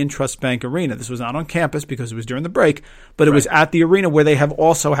were in the Intrust Bank Arena. This was not on campus because it was during the break, but it was at the arena where they have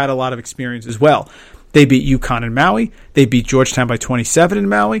also had a lot of experience as well. They beat UConn in Maui. They beat Georgetown by 27 in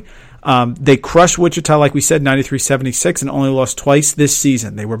Maui. They crushed Wichita, like we said, 93-76, and only lost twice this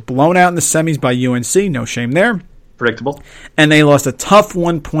season. They were blown out in the semis by UNC. No shame there. Predictable. And they lost a tough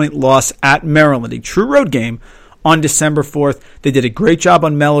 1-point loss at Maryland, a true road game, on December 4th. They did a great job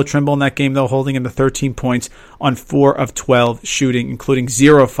on Melo Trimble in that game, though, holding him to 13 points on 4 of 12 shooting, including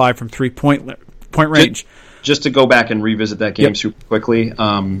 0 of 5 from three-point range. Just to go back and revisit that game super quickly,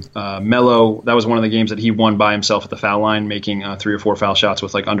 Melo, that was one of the games that he won by himself at the foul line, making 3 or 4 foul shots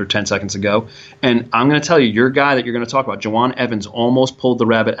with like under 10 seconds to go. And I'm going to tell you, your guy that you're going to talk about, Jawan Evans, almost pulled the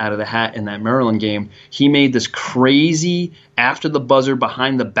rabbit out of the hat in that Maryland game. He made this crazy, after the buzzer,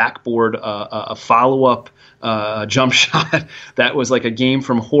 behind the backboard, a follow-up jump shot that was like a game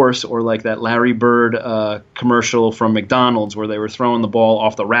from Horse, or like that Larry Bird commercial from McDonald's where they were throwing the ball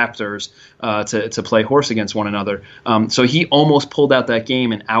off the Raptors to play horse against one another. So he almost pulled out that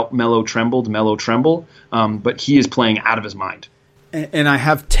game and out Melo Tremble, but he is playing out of his mind. And I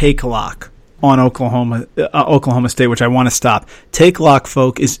have take lock on Oklahoma State, which I want to stop. Take lock,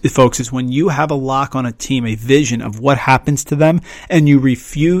 folks, is when you have a lock on a team, a vision of what happens to them, and you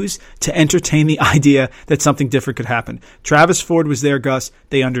refuse to entertain the idea that something different could happen. Travis Ford was there, Gus.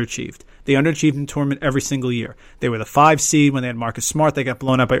 They underachieved. They underachieved in the tournament every single year. They were the 5 seed when they had Marcus Smart. They got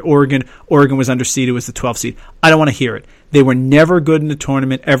blown out by Oregon. Oregon was underseeded. It was the 12 seed. I don't want to hear it. They were never good in the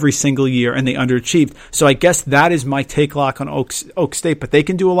tournament every single year, and they underachieved. So I guess that is my take lock on Oak State, but they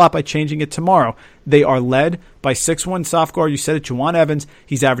can do a lot by changing it tomorrow. They are led by 6'1" soft guard. You said it, Juwan Evans.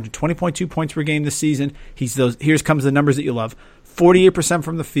 He's averaging 20.2 points per game this season. Here comes the numbers that you love. 48%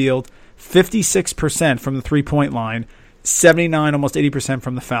 from the field, 56% from the three-point line, 79, almost 80%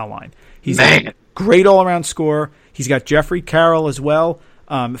 from the foul line. He's a great all-around scorer. He's got Jeffrey Carroll as well,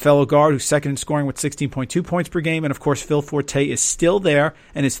 a fellow guard who's second in scoring with 16.2 points per game. And, of course, Phil Forte is still there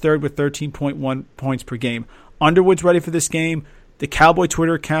and is third with 13.1 points per game. Underwood's ready for this game. The Cowboy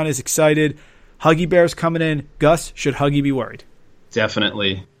Twitter account is excited. Huggy Bear's coming in. Gus, should Huggy be worried?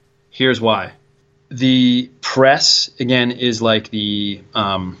 Definitely. Here's why. The press, again, is like the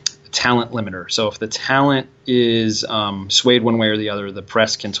talent limiter. So if the talent is swayed one way or the other, the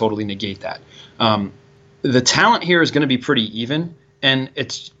press can totally negate that. The talent here is going to be pretty even, and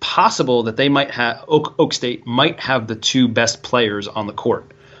it's possible that they might have Oak State might have the 2 best players on the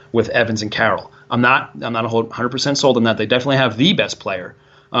court with Evans and Carroll. I'm not 100% sold on that. They definitely have the best player.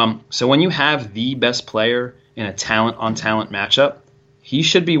 So when you have the best player in a talent on talent matchup, he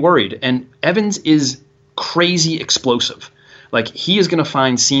should be worried. And Evans is crazy explosive. Like, he is going to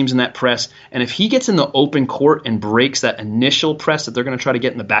find seams in that press, and if he gets in the open court and breaks that initial press that they're going to try to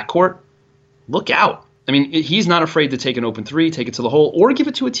get in the backcourt, look out. I mean, he's not afraid to take an open three, take it to the hole, or give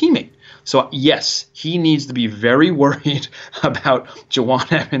it to a teammate. So, yes, he needs to be very worried about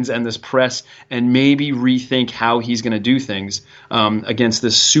Juwan Evans and this press and maybe rethink how he's going to do things against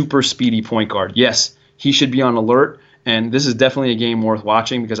this super speedy point guard. Yes, he should be on alert. And this is definitely a game worth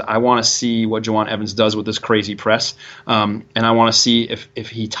watching because I want to see what Juwan Evans does with this crazy press. And I want to see if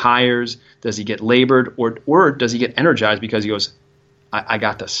he tires, does he get labored, or does he get energized because he goes, I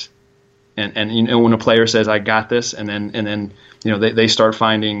got this. And you know, when a player says, I got this, and then you know, they start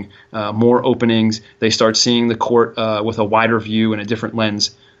finding more openings, they start seeing the court with a wider view and a different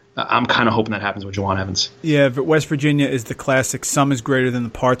lens. I'm kind of hoping that happens with Juwan Evans. Yeah, but West Virginia is the classic sum is greater than the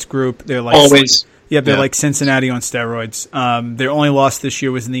parts group. They're like always. They're like Cincinnati on steroids. Their only loss this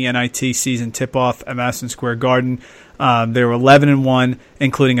year was in the NIT season tip-off at Madison Square Garden. They were 11-1,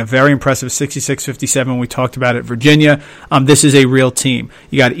 including a very impressive 66-57 we talked about at Virginia. This is a real team.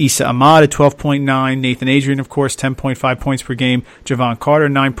 You got Issa Ahmad at 12.9, Nathan Adrian, of course, 10.5 points per game, Javon Carter,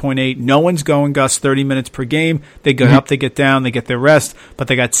 9.8. No one's going, Gus, 30 minutes per game. They get up, they get down, they get their rest, but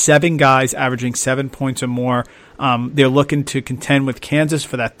they got 7 guys averaging 7 points or more. They're looking to contend with Kansas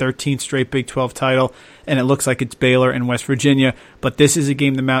for that 13th straight Big 12 title, and it looks like it's Baylor and West Virginia. But this is a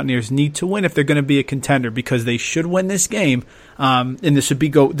game the Mountaineers need to win if they're going to be a contender, because they should win this game. And this would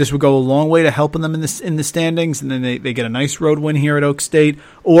go a long way to helping them in the standings. And then they get a nice road win here at Oak State,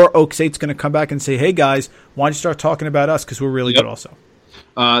 or Oak State's going to come back and say, "Hey guys, why don't you start talking about us because we're really good also."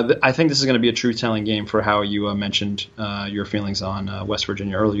 I think this is going to be a truth-telling game for how you mentioned your feelings on West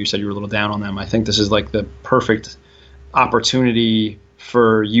Virginia earlier. You said you were a little down on them. I think this is like the perfect opportunity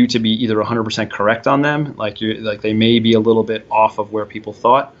for you to be either 100% correct on them, like they may be a little bit off of where people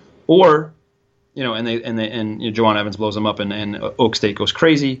thought, or you know, and Juwan Evans blows them up and Oak State goes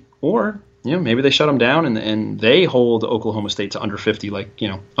crazy, or you know, maybe they shut them down and they hold Oklahoma State to under 50, like you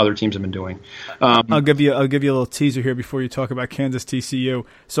know other teams have been doing. I'll give you a little teaser here before you talk about Kansas TCU.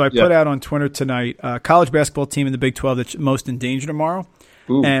 So I put out on Twitter tonight college basketball team in the Big 12 that's most in danger tomorrow,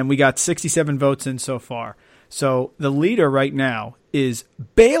 and we got 67 votes in so far. So the leader right now is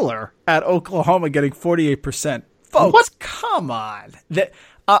Baylor at Oklahoma, getting 48%. Folks, what? Come on.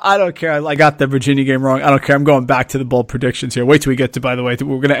 I don't care. I got the Virginia game wrong. I don't care. I'm going back to the bold predictions here. Wait till we get to, by the way,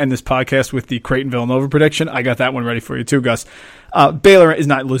 we're going to end this podcast with the Creighton-Villanova prediction. I got that one ready for you too, Gus. Baylor is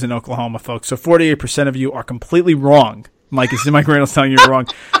not losing Oklahoma, folks. So 48% of you are completely wrong. Mike Randall's telling you you're wrong.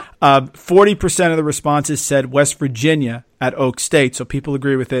 40% of the responses said West Virginia at Oak State, so people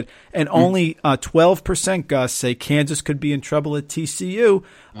agree with it. And only 12%, Gus, say Kansas could be in trouble at TCU.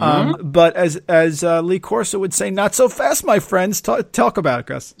 But as Lee Corso would say, not so fast, my friends. Talk about it,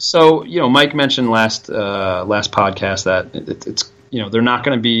 Gus. So, you know, Mike mentioned last podcast that it's you know, they're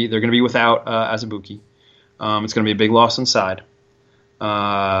going to be without Azubuike. It's going to be a big loss inside.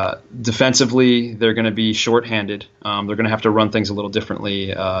 Defensively, they're going to be shorthanded. They're going to have to run things a little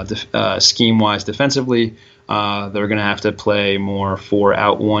differently scheme-wise defensively. They're going to have to play more 4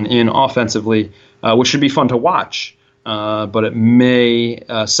 out, 1 in offensively, which should be fun to watch. but it may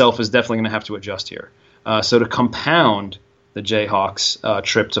Self is definitely going to have to adjust here. So to compound the Jayhawks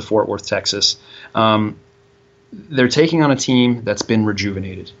trip to Fort Worth, Texas, they're taking on a team that's been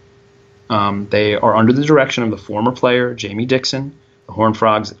rejuvenated. They are under the direction of the former player, Jamie Dixon. The Horned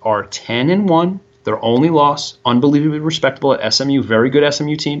Frogs are 10-1. Their only loss, unbelievably respectable at SMU, very good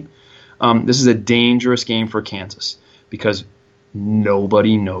SMU team. This is a dangerous game for Kansas because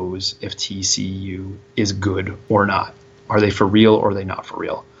nobody knows if TCU is good or not. Are they for real or are they not for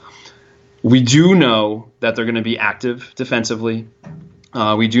real? We do know that they're going to be active defensively.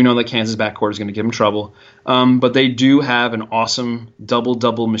 We do know that Kansas backcourt is going to give them trouble. But they do have an awesome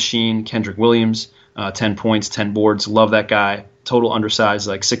double-double machine, Kendrick Williams, 10 points, 10 boards. Love that guy. Total undersized,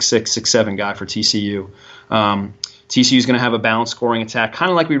 like 6'6", 6'7" guy for TCU. TCU is going to have a balanced scoring attack,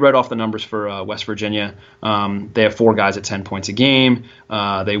 kind of like we read off the numbers for West Virginia. They have 4 guys at 10 points a game.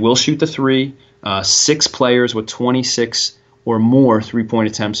 They will shoot the three. 6 players with 26 or more three-point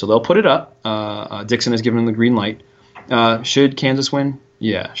attempts, so they'll put it up. Dixon has given them the green light. Should Kansas win?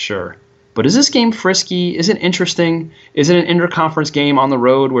 Yeah, sure. But is this game frisky? Is it interesting? Is it an interconference game on the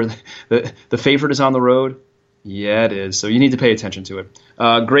road where the favorite is on the road? Yeah, it is. So you need to pay attention to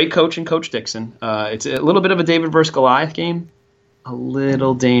it. Great coach and Coach Dixon. It's a little bit of a David versus Goliath game. A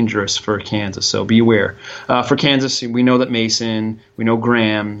little dangerous for Kansas, so beware. For Kansas, we know that Mason, we know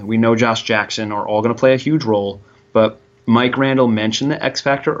Graham, we know Josh Jackson are all going to play a huge role. But Mike Randall mentioned the X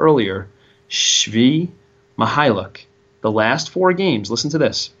factor earlier. Shvi Mihailuk, the last 4 games, listen to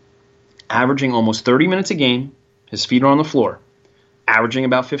this, averaging almost 30 minutes a game. His feet are on the floor, averaging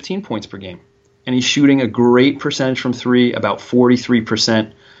about 15 points per game. And he's shooting a great percentage from 3, about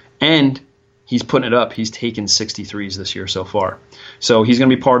 43%. And he's putting it up. He's taken 63s this year so far. So he's going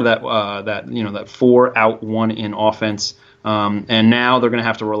to be part of that 4 out, 1 in offense. And now they're going to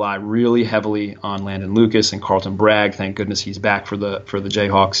have to rely really heavily on Landon Lucas and Carlton Bragg. Thank goodness he's back for the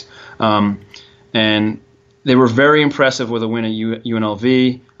Jayhawks. And they were very impressive with a win at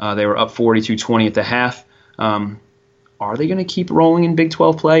UNLV. They were up 42-20 at the half. Are they going to keep rolling in Big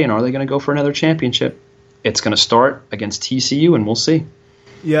 12 play, and are they going to go for another championship? It's going to start against TCU, and we'll see.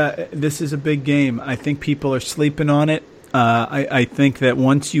 Yeah, this is a big game. I think people are sleeping on it. I think that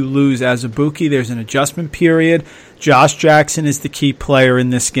once you lose Azubuike, there's an adjustment period. Josh Jackson is the key player in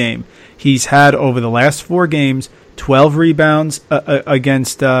this game. He's had, over the last 4 games, 12 rebounds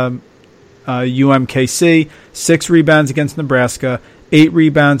against UMKC, 6 rebounds against Nebraska, 8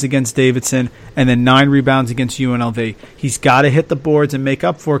 rebounds against Davidson, and then 9 rebounds against UNLV. He's got to hit the boards and make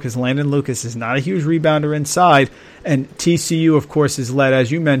up for it because Landon Lucas is not a huge rebounder inside. And TCU, of course, is led,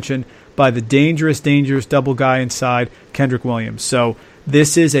 as you mentioned, by the dangerous double guy inside, Kendrick Williams. So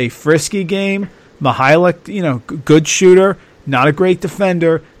this is a frisky game. Mihailuk, good shooter, not a great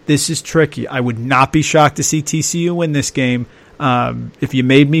defender. This is tricky. I would not be shocked to see TCU win this game. If you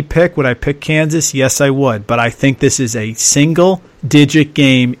made me pick, would I pick Kansas? Yes, I would. But I think this is a single-digit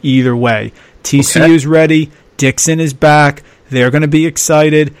game either way. TCU's ready. Dixon is back. They're going to be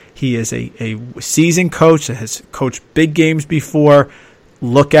excited. He is a seasoned coach that has coached big games before.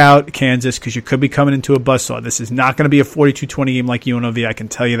 Look out, Kansas, because you could be coming into a buzzsaw. This is not going to be a 42-20 game like UNLV, I can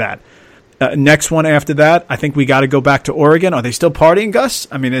tell you that. Next one after that, I think we got to go back to Oregon. Are they still partying, Gus?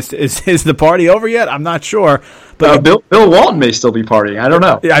 I mean, is the party over yet? I'm not sure. But Bill Walton may still be partying. I don't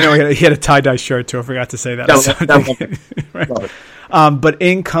know. Yeah, I know he had a tie-dye shirt, too. I forgot to say that. Right. But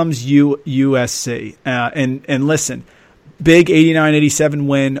in comes USC. And listen, big 89-87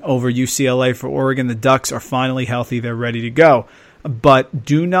 win over UCLA for Oregon. The Ducks are finally healthy. They're ready to go. But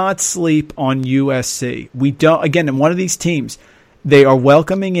do not sleep on USC. We don't. Again, in one of these teams, they are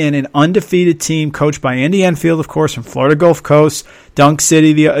welcoming in an undefeated team coached by Andy Enfield, of course, from Florida Gulf Coast, Dunk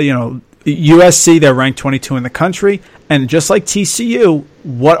City. USC, they're ranked 22 in the country. And just like TCU,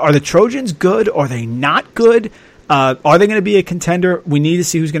 what are the Trojans good? Are they not good? Are they going to be a contender? We need to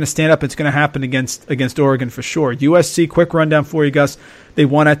see who's going to stand up. It's going to happen against Oregon for sure. USC, quick rundown for you, Gus. They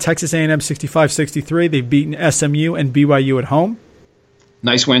won at Texas A&M 65-63. They've beaten SMU and BYU at home.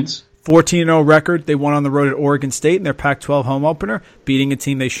 Nice wins. 14-0 record. They won on the road at Oregon State in their Pac-12 home opener, beating a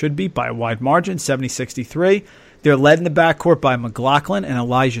team they should beat by a wide margin, 70-63. They're led in the backcourt by McLaughlin and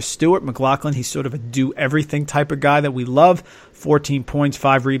Elijah Stewart. McLaughlin, he's sort of a do-everything type of guy that we love. 14 points,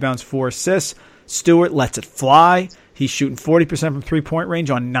 5 rebounds, 4 assists. Stewart lets it fly. He's shooting 40% from three-point range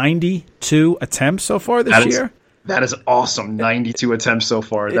on 92 attempts so far this year. That is awesome. 92 attempts so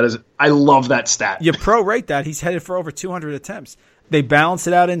far. I love that stat. You prorate that. He's headed for over 200 attempts. They balance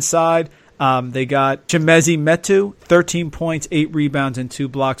it out inside. They got Chimezi Metu, 13 points, 8 rebounds, and 2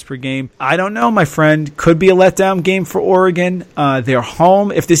 blocks per game. I don't know, my friend. Could be a letdown game for Oregon. They're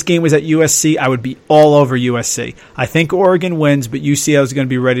home. If this game was at USC, I would be all over USC. I think Oregon wins, but UCL is going to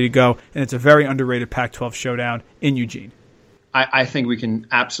be ready to go, and it's a very underrated Pac-12 showdown in Eugene. I think we can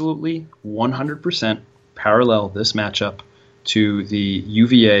absolutely 100% parallel this matchup to the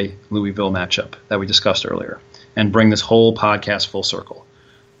UVA-Louisville matchup that we discussed earlier and bring this whole podcast full circle.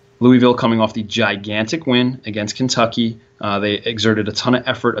 Louisville coming off the gigantic win against Kentucky. They exerted a ton of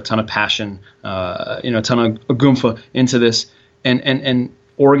effort, a ton of passion, a ton of gumpha into this. And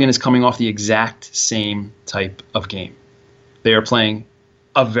Oregon is coming off the exact same type of game. They are playing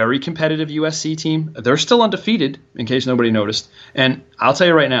a very competitive USC team. They're still undefeated, in case nobody noticed. And I'll tell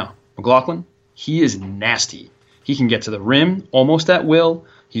you right now, McLaughlin, he is nasty. He can get to the rim almost at will.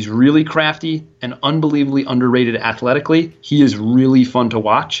 He's really crafty and unbelievably underrated athletically. He is really fun to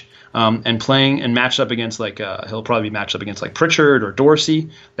watch. And playing and matched up against he'll probably be matched up against like Pritchard or Dorsey.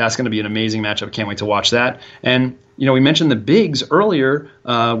 That's going to be an amazing matchup. Can't wait to watch that. And we mentioned the bigs earlier,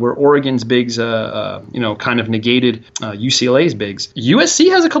 where Oregon's bigs, kind of negated UCLA's bigs. USC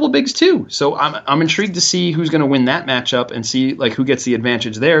has a couple bigs too. So I'm intrigued to see who's going to win that matchup and see like who gets the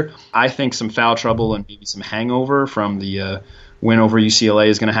advantage there. I think some foul trouble and maybe some hangover from the win over UCLA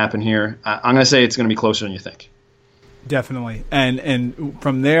is going to happen here. I'm going to say it's going to be closer than you think. Definitely. And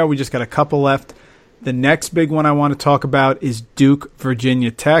from there, we just got a couple left. The next big one I want to talk about is Duke,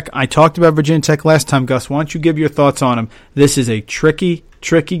 Virginia Tech. I talked about Virginia Tech last time, Gus. Why don't you give your thoughts on them? This is a tricky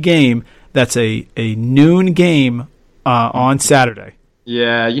game. That's a noon game on Saturday.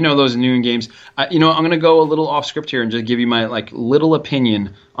 Yeah, those noon games. I'm going to go a little off script here and just give you my little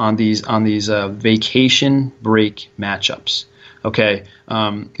opinion on these vacation break matchups. Okay.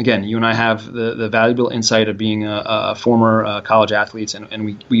 Again, you and I have the valuable insight of being a former college athletes,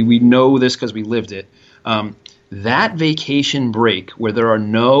 and we know this because we lived it. That vacation break where there are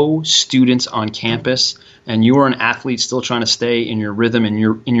no students on campus and you are an athlete still trying to stay in your rhythm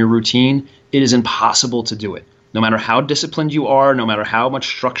and in your routine, it is impossible to do it. No matter how disciplined you are, no matter how much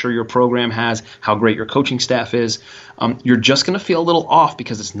structure your program has, how great your coaching staff is, you're just going to feel a little off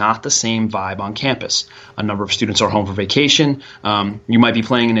because it's not the same vibe on campus. A number of students are home for vacation. You might be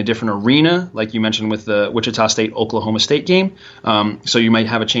playing in a different arena, like you mentioned with the Wichita State-Oklahoma State game. So you might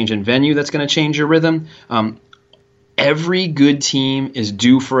have a change in venue that's going to change your rhythm. Every good team is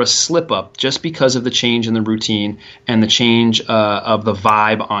due for a slip-up just because of the change in the routine and the change of the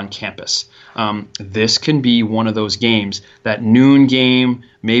vibe on campus. This can be one of those games, that noon game.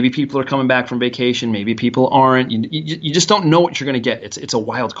 Maybe people are coming back from vacation. Maybe people aren't. You just don't know what you're going to get. It's a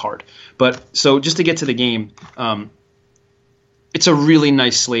wild card. But so just to get to the game, it's a really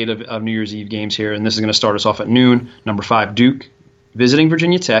nice slate of New Year's Eve games here. And this is going to start us off at noon. Number 5, Duke, visiting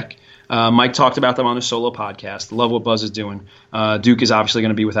Virginia Tech. Mike talked about them on his solo podcast. Love what Buzz is doing. Duke is obviously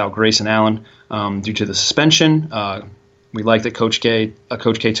going to be without Grace and Allan due to the suspension. We like that Coach K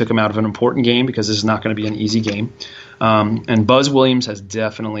took him out of an important game because this is not going to be an easy game. And Buzz Williams has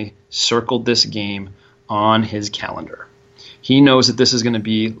definitely circled this game on his calendar. He knows that this is going to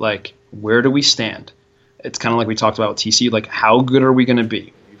be like, where do we stand? It's kind of like we talked about with TCU, like how good are we going to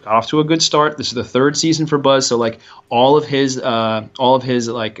be? We've got off to a good start. This is the 3rd season for Buzz, so like all of his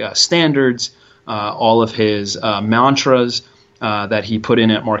standards, all of his mantras that he put in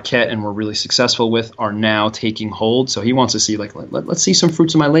at Marquette and were really successful with are now taking hold. So he wants to see, let's see some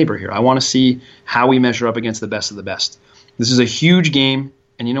fruits of my labor here. I want to see how we measure up against the best of the best. This is a huge game,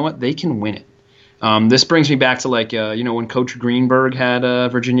 and you know what? They can win it. This brings me back to when Coach Greenberg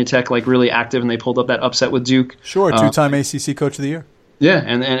had Virginia Tech really active and they pulled up that upset with Duke. Sure, 2-time ACC Coach of the Year. Yeah,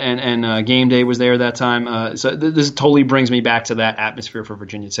 and game day was there that time. So this totally brings me back to that atmosphere for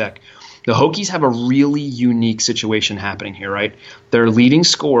Virginia Tech. The Hokies have a really unique situation happening here, right? Their leading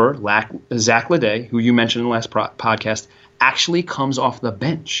scorer, Zach Leday, who you mentioned in the last podcast, actually comes off the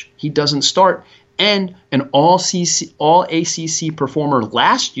bench. He doesn't start. And an all-ACC performer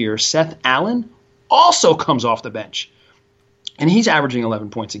last year, Seth Allan, also comes off the bench. And he's averaging 11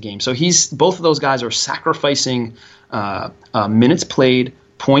 points a game. So both of those guys are sacrificing minutes played,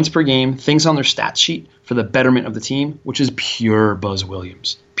 points per game, things on their stat sheet for the betterment of the team, which is pure Buzz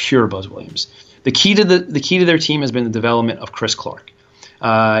Williams. Pure Buzz Williams. The key to their team has been the development of Chris Clark.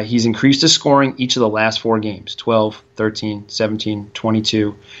 He's increased his scoring each of the last 4 games, 12, 13, 17,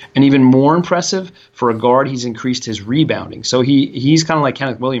 22. And even more impressive, for a guard, he's increased his rebounding. So he's kind of like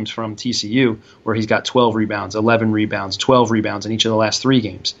Kenneth Williams from TCU, where he's got 12 rebounds, 11 rebounds, 12 rebounds in each of the last 3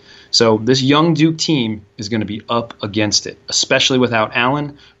 games. So this young Duke team is going to be up against it, especially without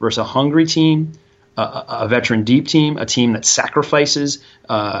Allan, versus a hungry team, a veteran deep team, a team that sacrifices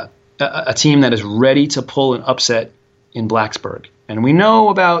a team that is ready to pull an upset in Blacksburg. And we know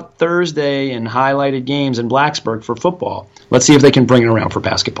about Thursday and highlighted games in Blacksburg for football. Let's see if they can bring it around for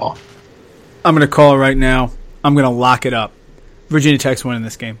basketball. I'm going to call it right now. I'm going to lock it up. Virginia Tech's winning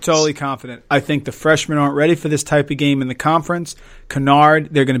this game. Totally confident. I think the freshmen aren't ready for this type of game in the conference. Kennard,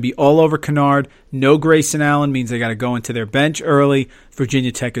 they're going to be all over Kennard. No Grayson Allen means they got to go into their bench early.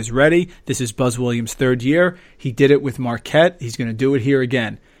 Virginia Tech is ready. This is Buzz Williams' third year. He did it with Marquette. He's going to do it here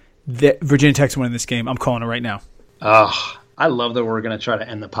again. Virginia Tech's winning this game. I'm calling it right now. I love that we're going to try to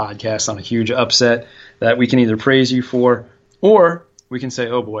end the podcast on a huge upset that we can either praise you for or we can say,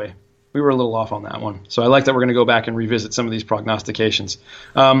 oh boy, we were a little off on that one. So I like that we're going to go back and revisit some of these prognostications.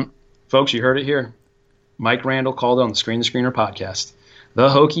 Folks, you heard it here. Mike Randall called on the Screen the Screener podcast. The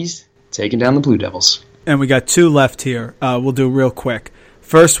Hokies taking down the Blue Devils. And we got two left here. We'll do real quick.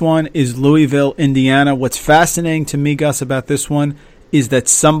 First one is Louisville, Indiana. What's fascinating to me, Gus, about this one is that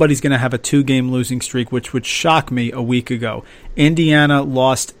somebody's going to have a 2-game losing streak, which would shock me a week ago. Indiana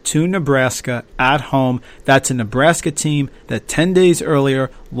lost to Nebraska at home. That's a Nebraska team that 10 days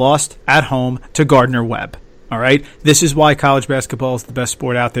earlier lost at home to Gardner-Webb. All right? This is why college basketball is the best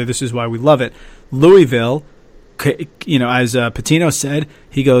sport out there. This is why we love it. Louisville, as Patino said,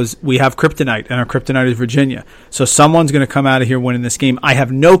 he goes, we have kryptonite, and our kryptonite is Virginia. So someone's going to come out of here winning this game. I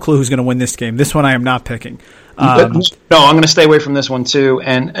have no clue who's going to win this game. This one I am not picking. No, I'm going to stay away from this one too.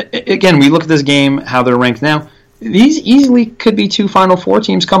 And again, we look at this game, how they're ranked now. These easily could be 2 Final Four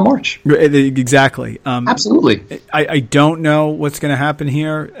teams come March. Exactly. Absolutely. I don't know what's going to happen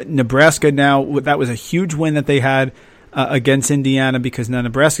here. Nebraska now, that was a huge win that they had against Indiana because now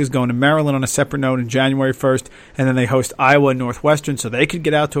Nebraska is going to Maryland on a separate note in January 1st, and then they host Iowa and Northwestern, so they could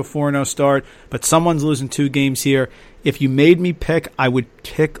get out to a 4-0 start. But someone's losing 2 games here. If you made me pick, I would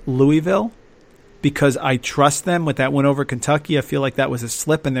pick Louisville, because I trust them with that win over Kentucky. I feel like that was a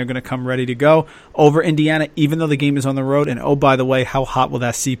slip, and they're going to come ready to go over Indiana, even though the game is on the road. And, oh, by the way, how hot will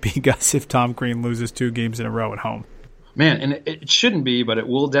that seat be, Gus, if Tom Crean loses 2 games in a row at home? Man, and it shouldn't be, but it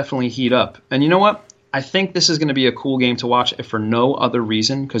will definitely heat up. And you know what? I think this is going to be a cool game to watch if for no other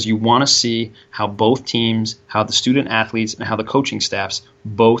reason, because you want to see how both teams, how the student athletes, and how the coaching staffs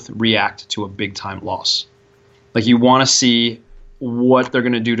both react to a big-time loss. Like, you want to see what they're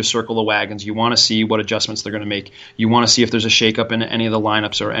going to do to circle the wagons. You want to see what adjustments they're going to make. You want to see if there's a shakeup in any of the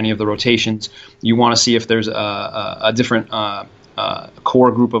lineups or any of the rotations. You want to see if there's a different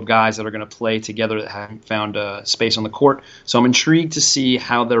core group of guys that are going to play together that haven't found space on the court. So I'm intrigued to see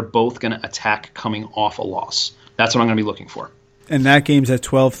how they're both going to attack coming off a loss. That's what I'm going to be looking for. And that game's at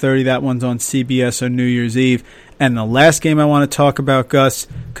 12:30. That one's on CBS on New Year's Eve. And the last game I want to talk about, Gus,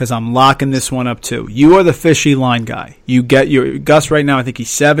 because I'm locking this one up too. You are the fishy line guy. You get your Gus right now. I think he's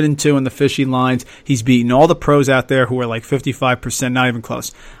 7-2 in the fishy lines. He's beaten all the pros out there who are like 55%, not even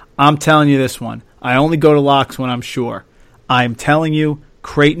close. I'm telling you this one. I only go to locks when I'm sure. I'm telling you,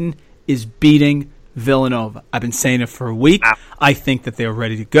 Creighton is beating Villanova. I've been saying it for a week. I think that they're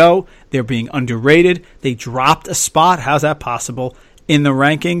ready to go. They're being underrated. They dropped a spot. How's that possible? In the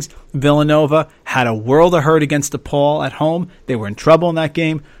rankings, Villanova had a world of hurt against DePaul at home. They were in trouble in that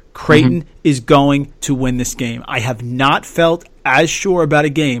game. Creighton is going to win this game. I have not felt as sure about a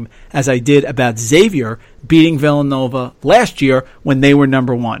game as I did about Xavier beating Villanova last year when they were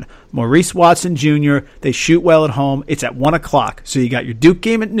number 1. Maurice Watson Jr., they shoot well at home. It's at 1 o'clock. So you got your Duke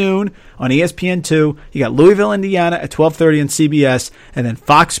game at noon on ESPN2. You got Louisville, Indiana at 12:30 on CBS, and then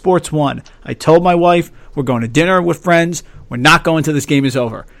Fox Sports 1. I told my wife we're going to dinner with friends. We're not going till this game is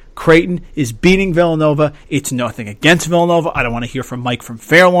over. Creighton is beating Villanova. It's nothing against Villanova. I don't want to hear from Mike from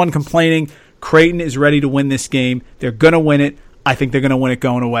Fairlawn complaining. Creighton is ready to win this game. They're going to win it. I think they're going to win it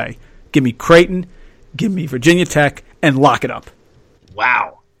going away. Give me Creighton, give me Virginia Tech, and lock it up.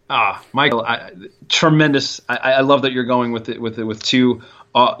 Wow. Michael, tremendous. I love that you're going with it with 2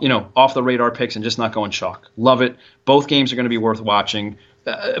 off the radar picks and just not going chalk. Love it. Both games are going to be worth watching.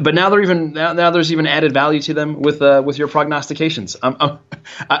 But now there's even added value to them with your prognostications.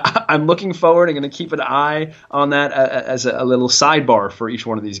 I'm looking forward. I'm going to keep an eye on that as a little sidebar for each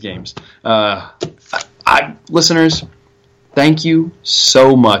one of these games. Listeners, thank you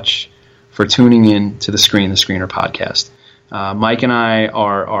so much for tuning in to the Screener podcast. Mike and I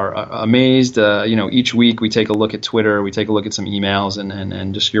are amazed. Each week we take a look at Twitter, we take a look at some emails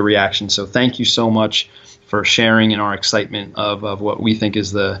and just your reaction. So thank you so much for sharing in our excitement of what we think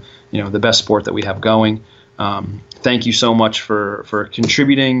is the best sport that we have going. Thank you so much for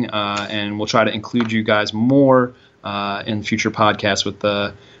contributing, and we'll try to include you guys more in future podcasts with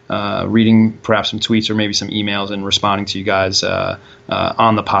reading perhaps some tweets or maybe some emails and responding to you guys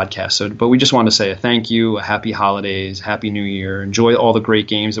on the podcast. So, but we just wanted to say a thank you, a happy holidays, happy New Year. Enjoy all the great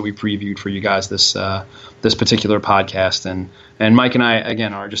games that we previewed for you guys this particular podcast. And Mike and I,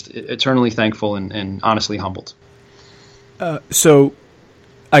 again, are just eternally thankful and honestly humbled. So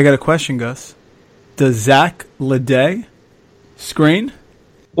I got a question, Gus. Does Zach Leday screen?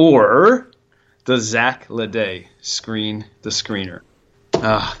 Or does Zach Leday screen the screener?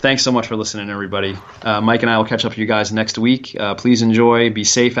 Thanks so much for listening, everybody. Mike and I will catch up with you guys next week. Please enjoy, be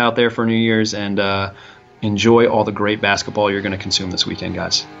safe out there for New Year's, and enjoy all the great basketball you're going to consume this weekend,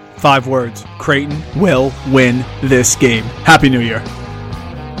 guys. 5 words. Creighton will win this game. Happy New Year.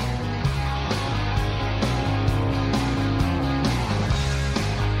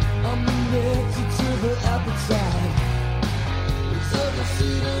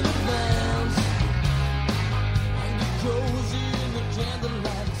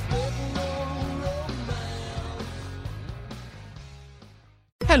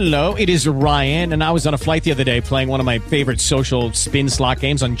 Hello, it is Ryan, and I was on a flight the other day playing one of my favorite social spin slot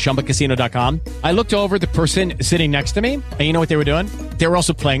games on ChumbaCasino.com. I looked over at the person sitting next to me, and you know what they were doing? They were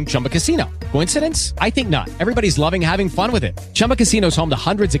also playing Chumba Casino. Coincidence? I think not. Everybody's loving having fun with it. Chumba Casino is home to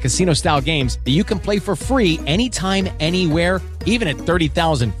hundreds of casino-style games that you can play for free anytime, anywhere, even at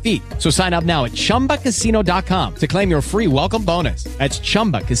 30,000 feet. So sign up now at ChumbaCasino.com to claim your free welcome bonus. That's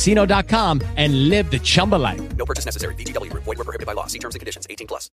ChumbaCasino.com and live the Chumba life. No purchase necessary. VGW Group. Void where prohibited by law. See terms and conditions. 18+.